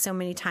I think so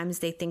many times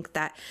they think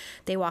that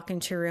they walk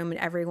into a room and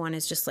everyone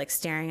is just like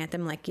staring at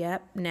them like,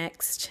 yep,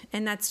 next.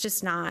 And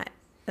that's not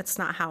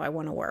how I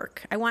want to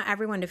work. I want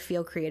everyone to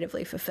feel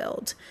creatively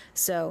fulfilled.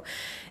 So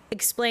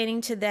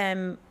explaining to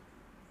them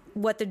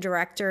what the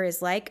director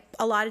is like,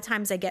 a lot of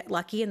times I get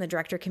lucky and the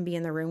director can be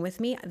in the room with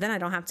me. Then I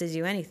don't have to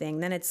do anything.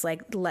 Then it's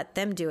like, let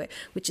them do it,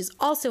 which is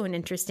also an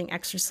interesting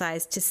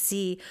exercise to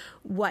see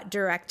what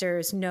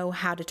directors know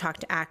how to talk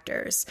to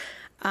actors.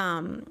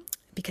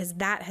 Because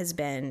that has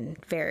been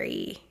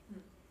very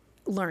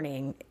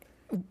learning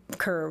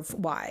curve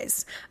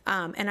wise.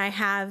 And I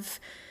have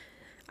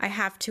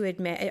to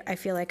admit, I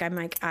feel like I'm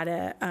like at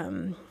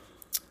a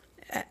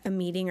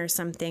meeting or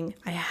something.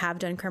 I have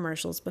done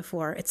commercials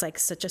before. It's like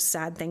such a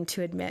sad thing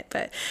to admit,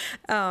 but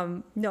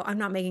no, I'm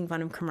not making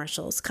fun of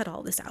commercials. Cut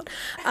all this out.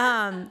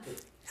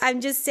 I'm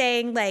just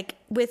saying, like,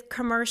 with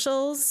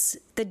commercials,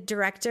 the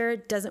director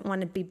doesn't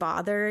want to be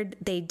bothered.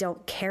 They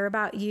don't care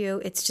about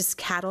you. It's just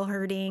cattle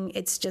herding.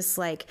 It's just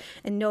like,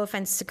 and no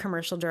offense to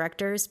commercial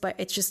directors, but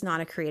it's just not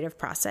a creative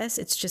process.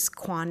 It's just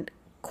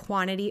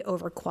quantity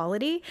over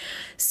quality.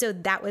 So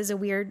that was a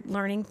weird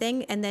learning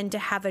thing. And then to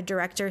have a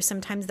director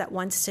sometimes that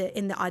wants to,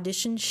 in the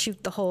audition,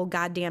 shoot the whole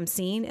goddamn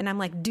scene. And I'm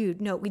like,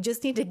 dude, no, we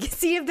just need to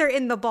see if they're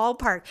in the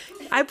ballpark.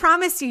 I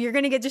promise you're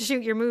going to get to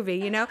shoot your movie,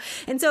 you know?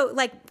 And so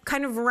like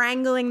kind of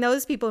wrangling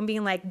those people and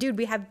being like, dude,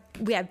 we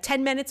have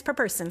 10 minutes per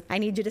person. I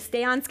need you to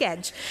stay on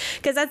schedule.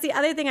 Because that's the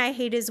other thing I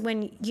hate is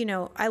when, you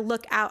know, I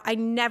look out, I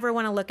never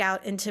want to look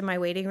out into my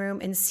waiting room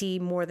and see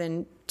more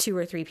than 2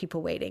 or 3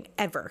 people waiting,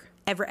 ever.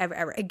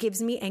 It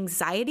gives me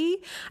anxiety.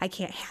 I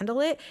can't handle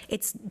it.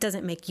 It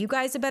doesn't make you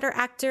guys a better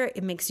actor.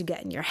 It makes you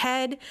get in your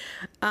head.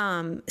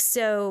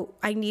 So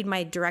I need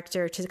my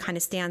director to kind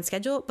of stay on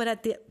schedule.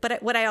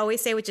 But what I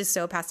always say, which is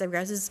so passive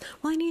aggressive, is,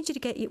 well, I need you to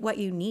get what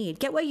you need.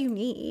 Get what you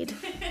need.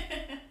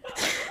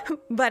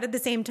 But at the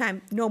same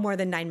time, no more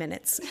than 9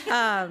 minutes.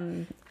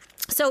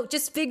 So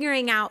just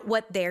figuring out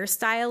what their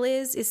style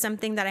is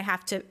something that I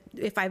have to,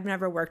 if I've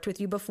never worked with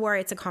you before,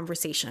 it's a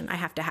conversation I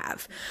have to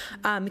have.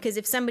 Because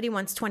if somebody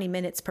wants 20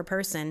 minutes per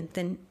person,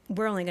 then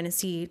we're only going to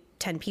see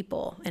 10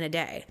 people in a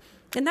day.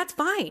 And that's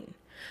fine.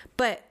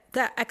 But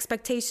the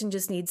expectation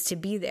just needs to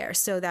be there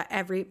so that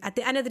at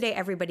the end of the day,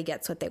 everybody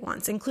gets what they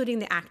want, including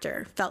the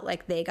actor felt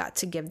like they got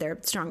to give their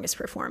strongest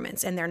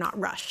performance and they're not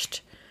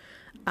rushed.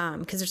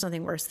 Because there's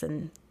nothing worse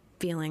than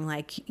feeling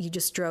like you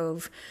just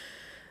drove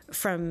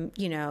from,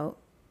 you know,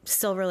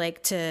 Silver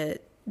Lake to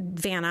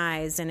Van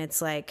Nuys and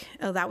it's like,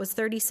 oh, that was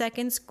 30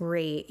 seconds.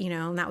 Great. You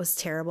know, and that was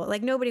terrible.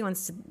 Like nobody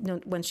wants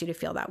you to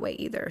feel that way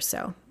either.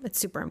 So it's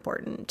super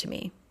important to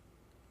me.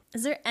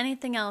 Is there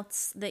anything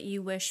else that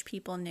you wish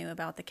people knew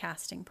about the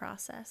casting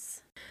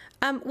process?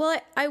 Well,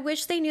 I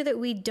wish they knew that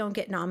we don't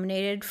get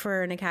nominated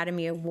for an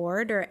Academy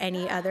Award or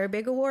any other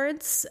big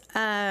awards.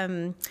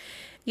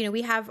 You know,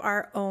 we have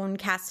our own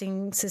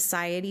Casting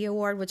Society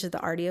Award, which is the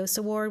Artios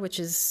Award,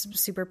 which is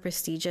super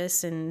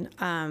prestigious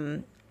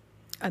and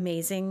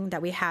amazing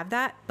that we have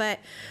that. But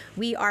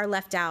we are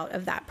left out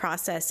of that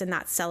process and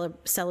that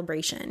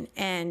celebration.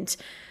 And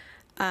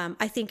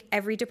I think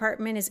every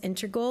department is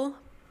integral.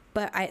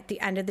 But at the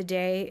end of the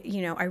day,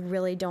 you know, I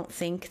really don't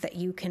think that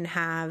you can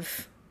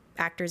have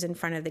actors in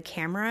front of the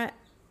camera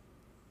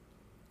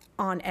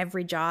on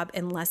every job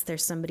unless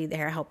there's somebody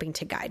there helping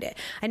to guide it.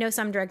 I know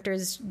some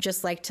directors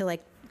just like to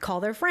call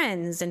their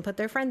friends and put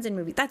their friends in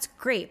movies. That's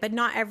great, but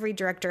not every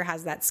director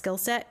has that skill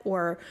set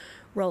or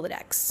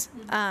Rolodex.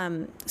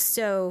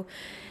 So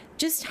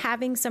just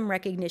having some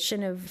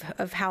recognition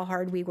of how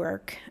hard we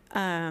work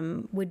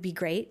would be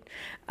great.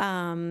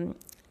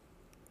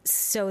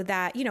 So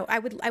that, you know, I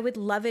would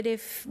love it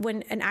if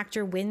when an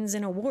actor wins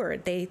an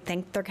award, they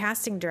thank their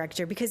casting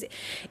director, because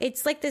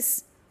it's like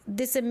this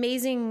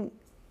amazing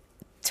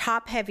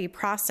top heavy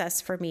process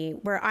for me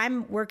where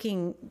I'm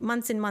working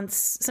months and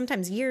months,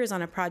 sometimes years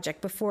on a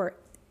project before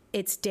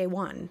it's day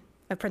one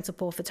of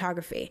principal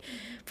photography.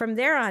 From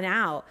there on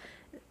out,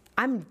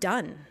 I'm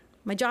done.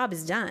 My job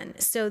is done.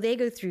 So they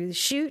go through the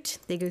shoot,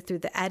 they go through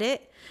the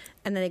edit,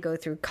 and then they go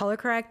through color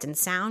correct and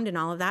sound and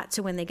all of that.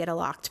 So when they get a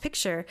locked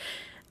picture,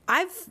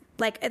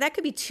 that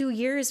could be 2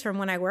 years from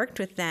when I worked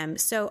with them.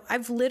 So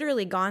I've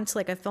literally gone to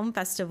like a film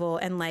festival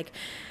and like,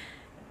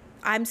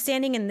 I'm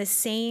standing in the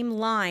same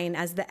line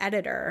as the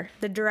editor.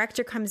 The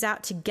director comes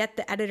out to get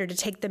the editor to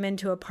take them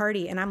into a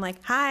party. And I'm like,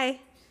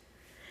 hi,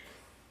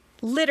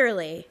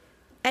 literally.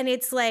 And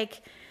it's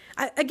like,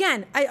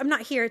 I'm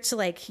not here to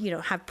like, you know,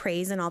 have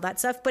praise and all that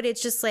stuff, but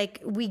it's just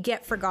like we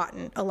get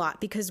forgotten a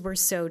lot because we're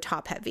so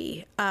top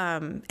heavy.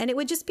 And it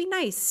would just be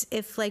nice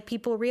if like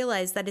people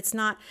realize that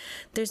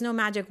there's no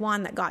magic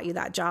wand that got you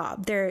that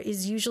job. There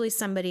is usually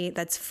somebody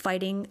that's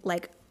fighting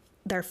like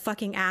their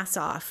fucking ass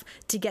off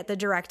to get the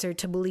director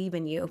to believe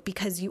in you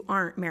because you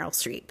aren't Meryl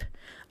Streep.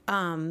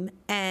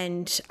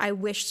 And I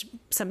wish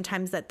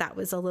sometimes that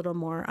was a little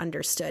more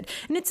understood.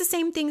 And it's the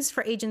same things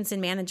for agents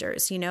and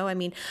managers, you know? I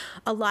mean,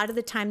 a lot of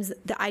the times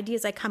the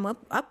ideas I come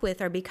up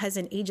with are because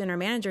an agent or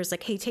manager is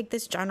like, hey, take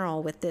this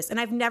general with this.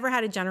 And I've never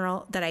had a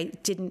general that I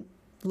didn't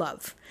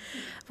love.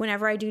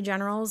 Whenever I do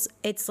generals,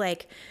 it's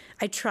like,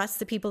 I trust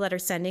the people that are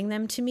sending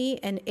them to me.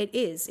 And it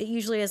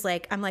usually is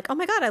like, I'm like, oh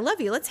my God, I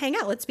love you. Let's hang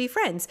out. Let's be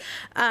friends.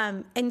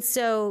 And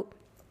so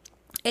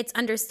it's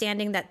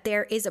understanding that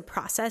there is a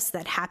process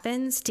that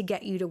happens to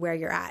get you to where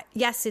you're at.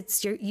 Yes,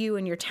 it's you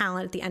and your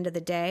talent at the end of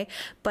the day,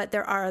 but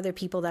there are other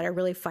people that are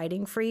really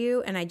fighting for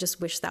you. And I just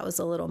wish that was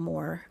a little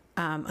more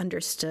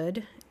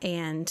understood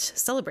and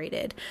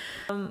celebrated.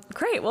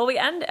 Great. Well, we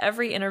end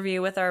every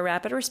interview with our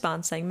rapid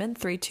response segment,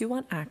 3, 2,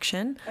 1,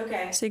 action.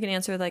 Okay. So you can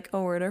answer with like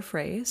a word or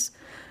phrase.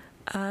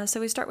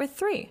 So we start with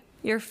 3.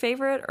 Your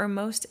favorite or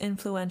most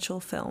influential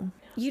film?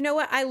 You know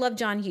what? I love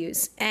John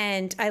Hughes,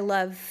 and I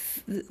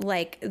love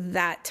like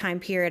that time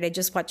period. I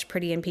just watched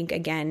Pretty in Pink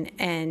again,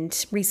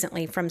 and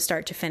recently from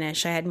start to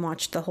finish. I hadn't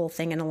watched the whole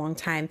thing in a long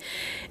time,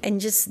 and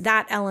just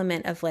that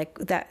element of like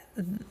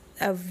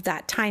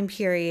that time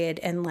period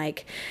and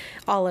like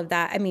all of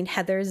that. I mean,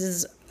 Heathers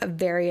is a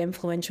very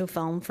influential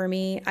film for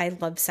me. I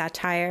love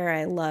satire.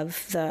 I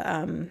love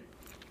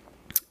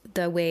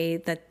the way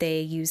that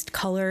they used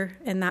color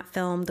in that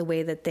film, the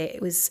way that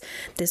it was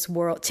this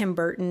world, Tim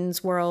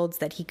Burton's worlds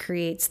that he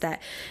creates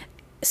that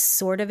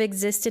sort of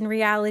exist in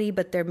reality,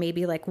 but they're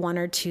maybe like 1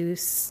 or 2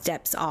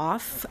 steps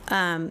off.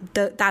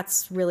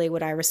 That's really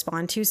what I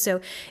respond to.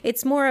 So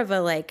it's more of a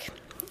like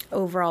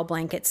overall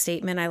blanket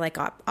statement. I like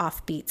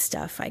offbeat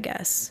stuff, I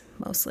guess,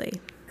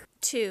 mostly.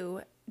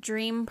 2,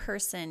 dream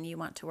person you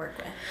want to work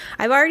with?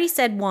 I've already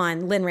said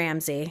 1, Lynn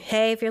Ramsey.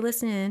 Hey, if you're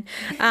listening.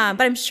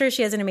 But I'm sure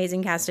she has an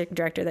amazing casting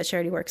director that she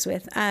already works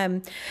with.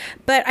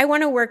 But I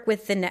want to work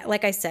with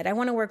like I said, I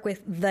want to work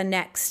with the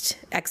next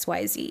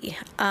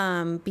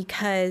XYZ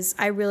because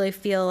I really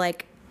feel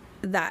like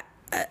that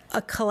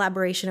a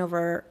collaboration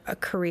over a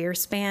career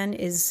span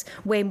is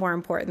way more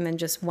important than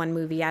just one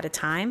movie at a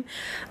time.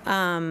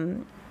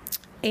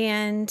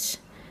 And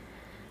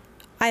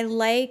I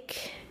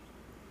like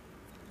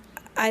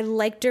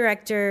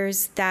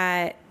directors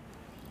that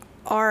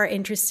are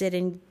interested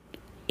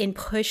in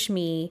push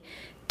me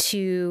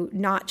to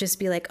not just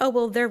be like, oh,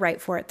 well, they're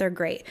right for it. They're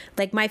great.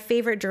 Like my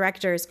favorite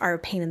directors are a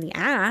pain in the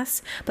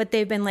ass, but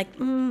they've been like,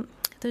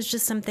 there's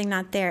just something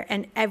not there.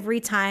 And every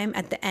time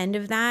at the end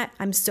of that,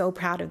 I'm so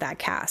proud of that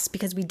cast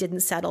because we didn't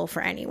settle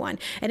for anyone.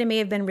 And it may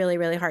have been really,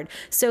 really hard.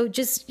 So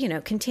just, you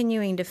know,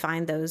 continuing to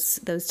find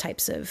those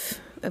types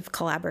of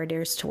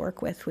collaborators to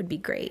work with would be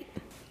great.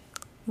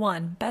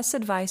 1, best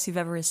advice you've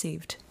ever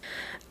received?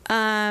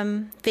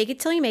 Fake it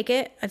till you make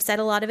it. I've said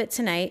a lot of it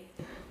tonight.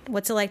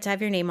 What's it like to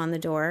have your name on the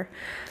door?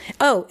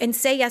 Oh, and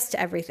say yes to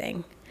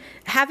everything.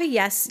 Have a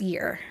yes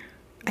year.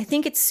 I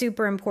think it's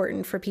super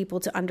important for people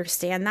to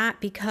understand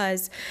that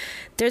because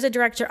there's a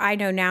director I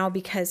know now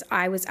because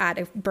I was at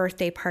a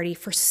birthday party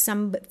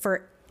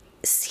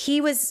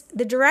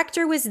the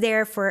director was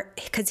there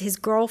because his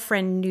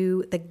girlfriend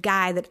knew the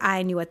guy that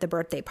I knew at the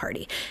birthday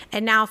party.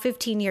 And now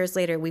 15 years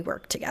later, we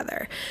work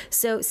together.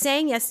 So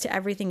saying yes to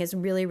everything is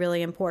really,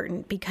 really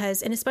important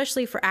because, and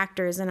especially for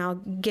actors, and I'll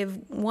give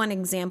one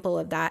example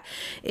of that,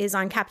 is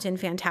on Captain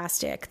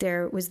Fantastic.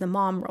 There was the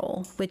mom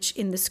role, which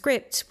in the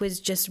script was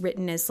just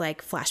written as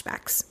like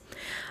flashbacks.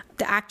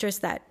 The actress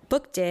that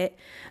booked it,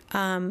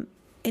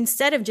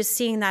 instead of just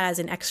seeing that as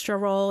an extra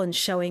role and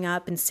showing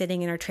up and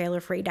sitting in her trailer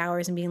for 8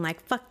 hours and being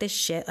like, fuck this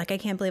shit, like I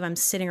can't believe I'm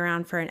sitting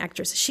around for an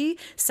actress. She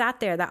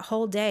sat there that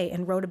whole day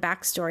and wrote a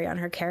backstory on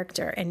her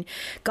character and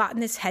got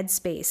in this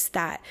headspace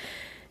that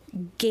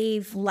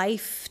gave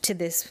life to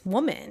this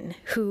woman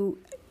who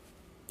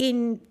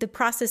in the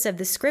process of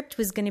the script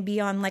was going to be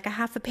on like a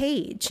half a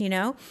page, you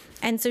know?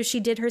 And so she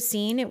did her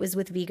scene. It was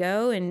with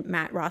Vigo, and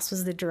Matt Ross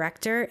was the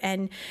director,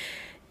 and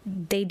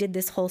they did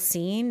this whole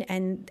scene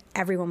and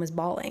everyone was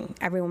bawling.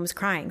 Everyone was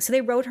crying. So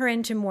they wrote her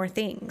into more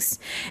things.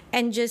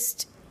 And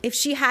just, if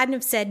she hadn't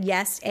have said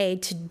yes, A,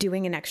 to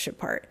doing an extra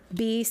part,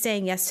 B,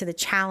 saying yes to the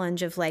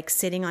challenge of like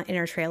sitting in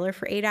her trailer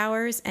for 8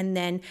 hours and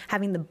then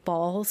having the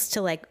balls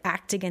to like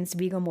act against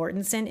Viggo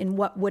Mortensen in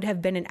what would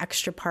have been an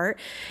extra part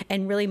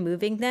and really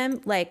moving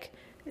them, like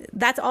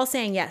that's all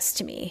saying yes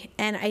to me.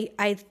 And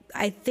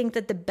I think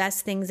that the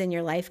best things in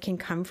your life can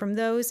come from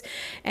those.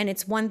 And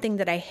it's one thing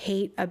that I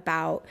hate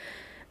about,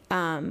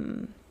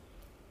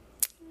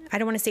 I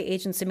don't want to say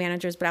agents and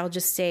managers, but I'll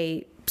just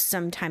say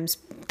sometimes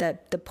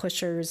the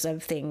pushers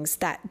of things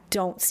that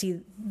don't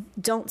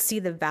see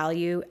the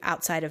value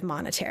outside of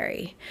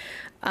monetary.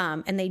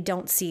 And they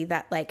don't see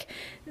that like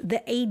the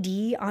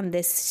AD on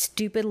this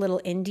stupid little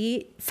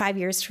indie 5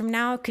 years from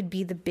now could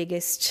be the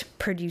biggest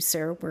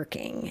producer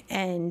working.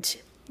 And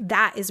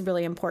that is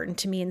really important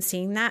to me in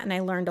seeing that. And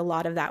I learned a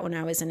lot of that when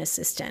I was an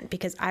assistant,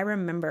 because I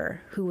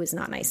remember who was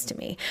not nice to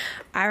me.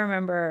 I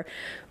remember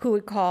who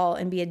would call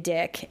and be a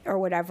dick or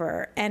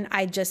whatever. And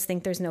I just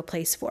think there's no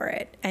place for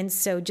it. And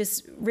so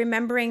just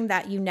remembering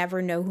that you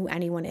never know who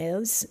anyone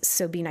is.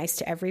 So be nice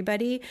to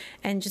everybody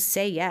and just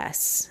say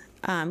yes,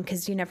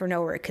 because you never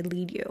know where it could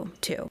lead you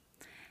to.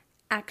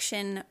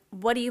 Action.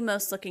 What are you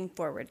most looking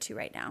forward to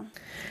right now?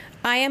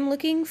 I am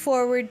looking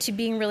forward to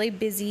being really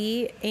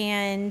busy,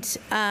 and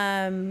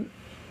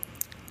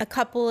a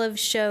couple of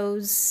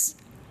shows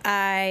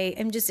I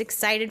am just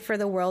excited for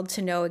the world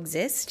to know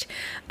exist.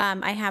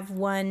 I have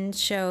one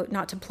show,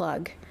 not to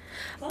plug,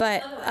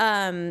 but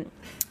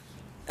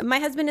my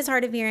husband is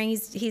hard of hearing.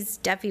 He's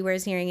deaf. He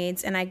wears hearing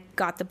aids. And I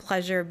got the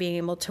pleasure of being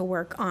able to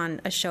work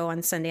on a show on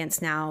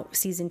Sundance now,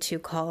 season 2,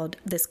 called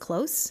This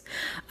Close.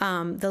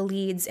 The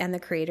leads and the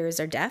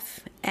creators are deaf.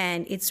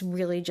 And it's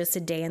really just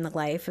a day in the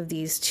life of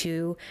these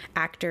two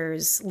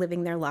actors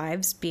living their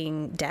lives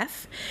being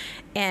deaf.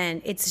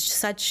 And it's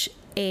such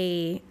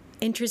a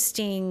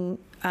interesting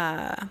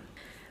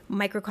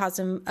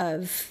microcosm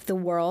of the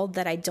world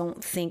that I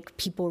don't think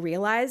people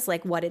realize,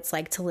 like what it's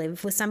like to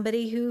live with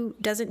somebody who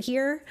doesn't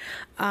hear,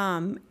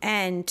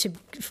 and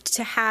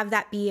to have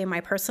that be in my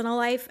personal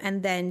life,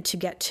 and then to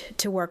get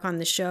to work on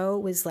the show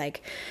was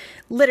like,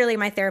 literally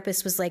my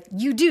therapist was like,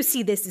 you do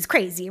see this is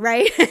crazy,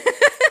 right?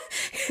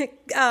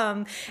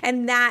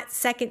 And that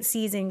second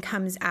season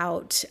comes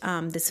out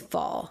this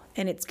fall,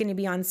 and it's going to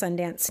be on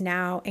Sundance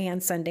Now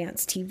and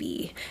Sundance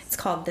TV. It's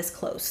called This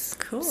Close.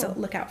 Cool. So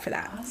look out for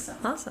that.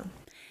 Awesome.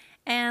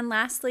 And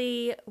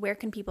lastly, where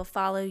can people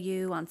follow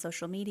you on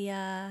social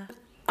media?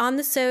 On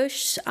the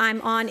soch,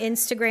 I'm on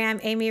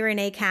Instagram, Amey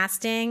René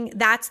Casting.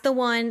 That's the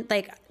one,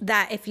 like,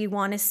 that if you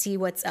want to see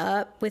what's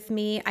up with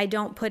me, I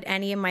don't put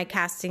any of my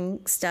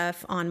casting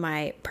stuff on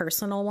my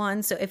personal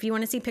one. So if you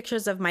want to see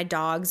pictures of my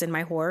dogs and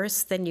my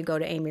horse, then you go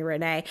to Amey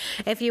René.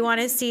 If you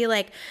want to see,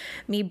 like,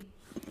 me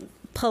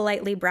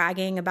politely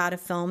bragging about a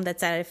film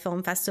that's at a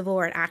film festival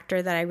or an actor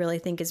that I really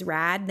think is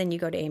rad, then you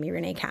go to Amey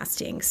René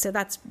Casting. So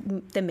that's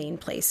the main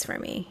place for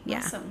me. Yeah.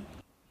 Awesome.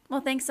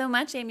 Well, thanks so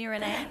much, Amey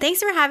René.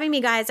 Thanks for having me,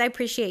 guys. I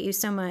appreciate you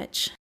so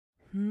much.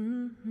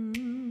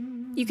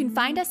 You can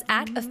find us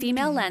at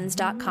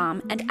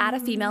afemalelens.com and at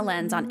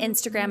afemalelens on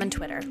Instagram and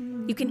Twitter.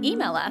 You can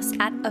email us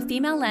at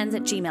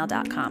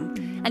afemalelens@gmail.com.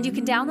 And you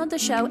can download the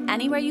show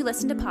anywhere you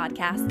listen to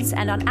podcasts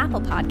and on Apple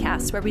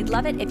Podcasts, where we'd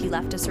love it if you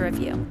left us a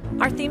review.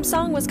 Our theme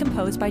song was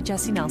composed by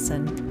Jesse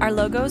Nelson. Our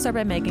logos are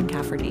by Megan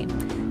Cafferty.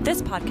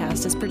 This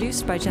podcast is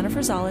produced by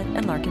Jennifer Zollet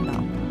and Larkin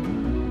Bell.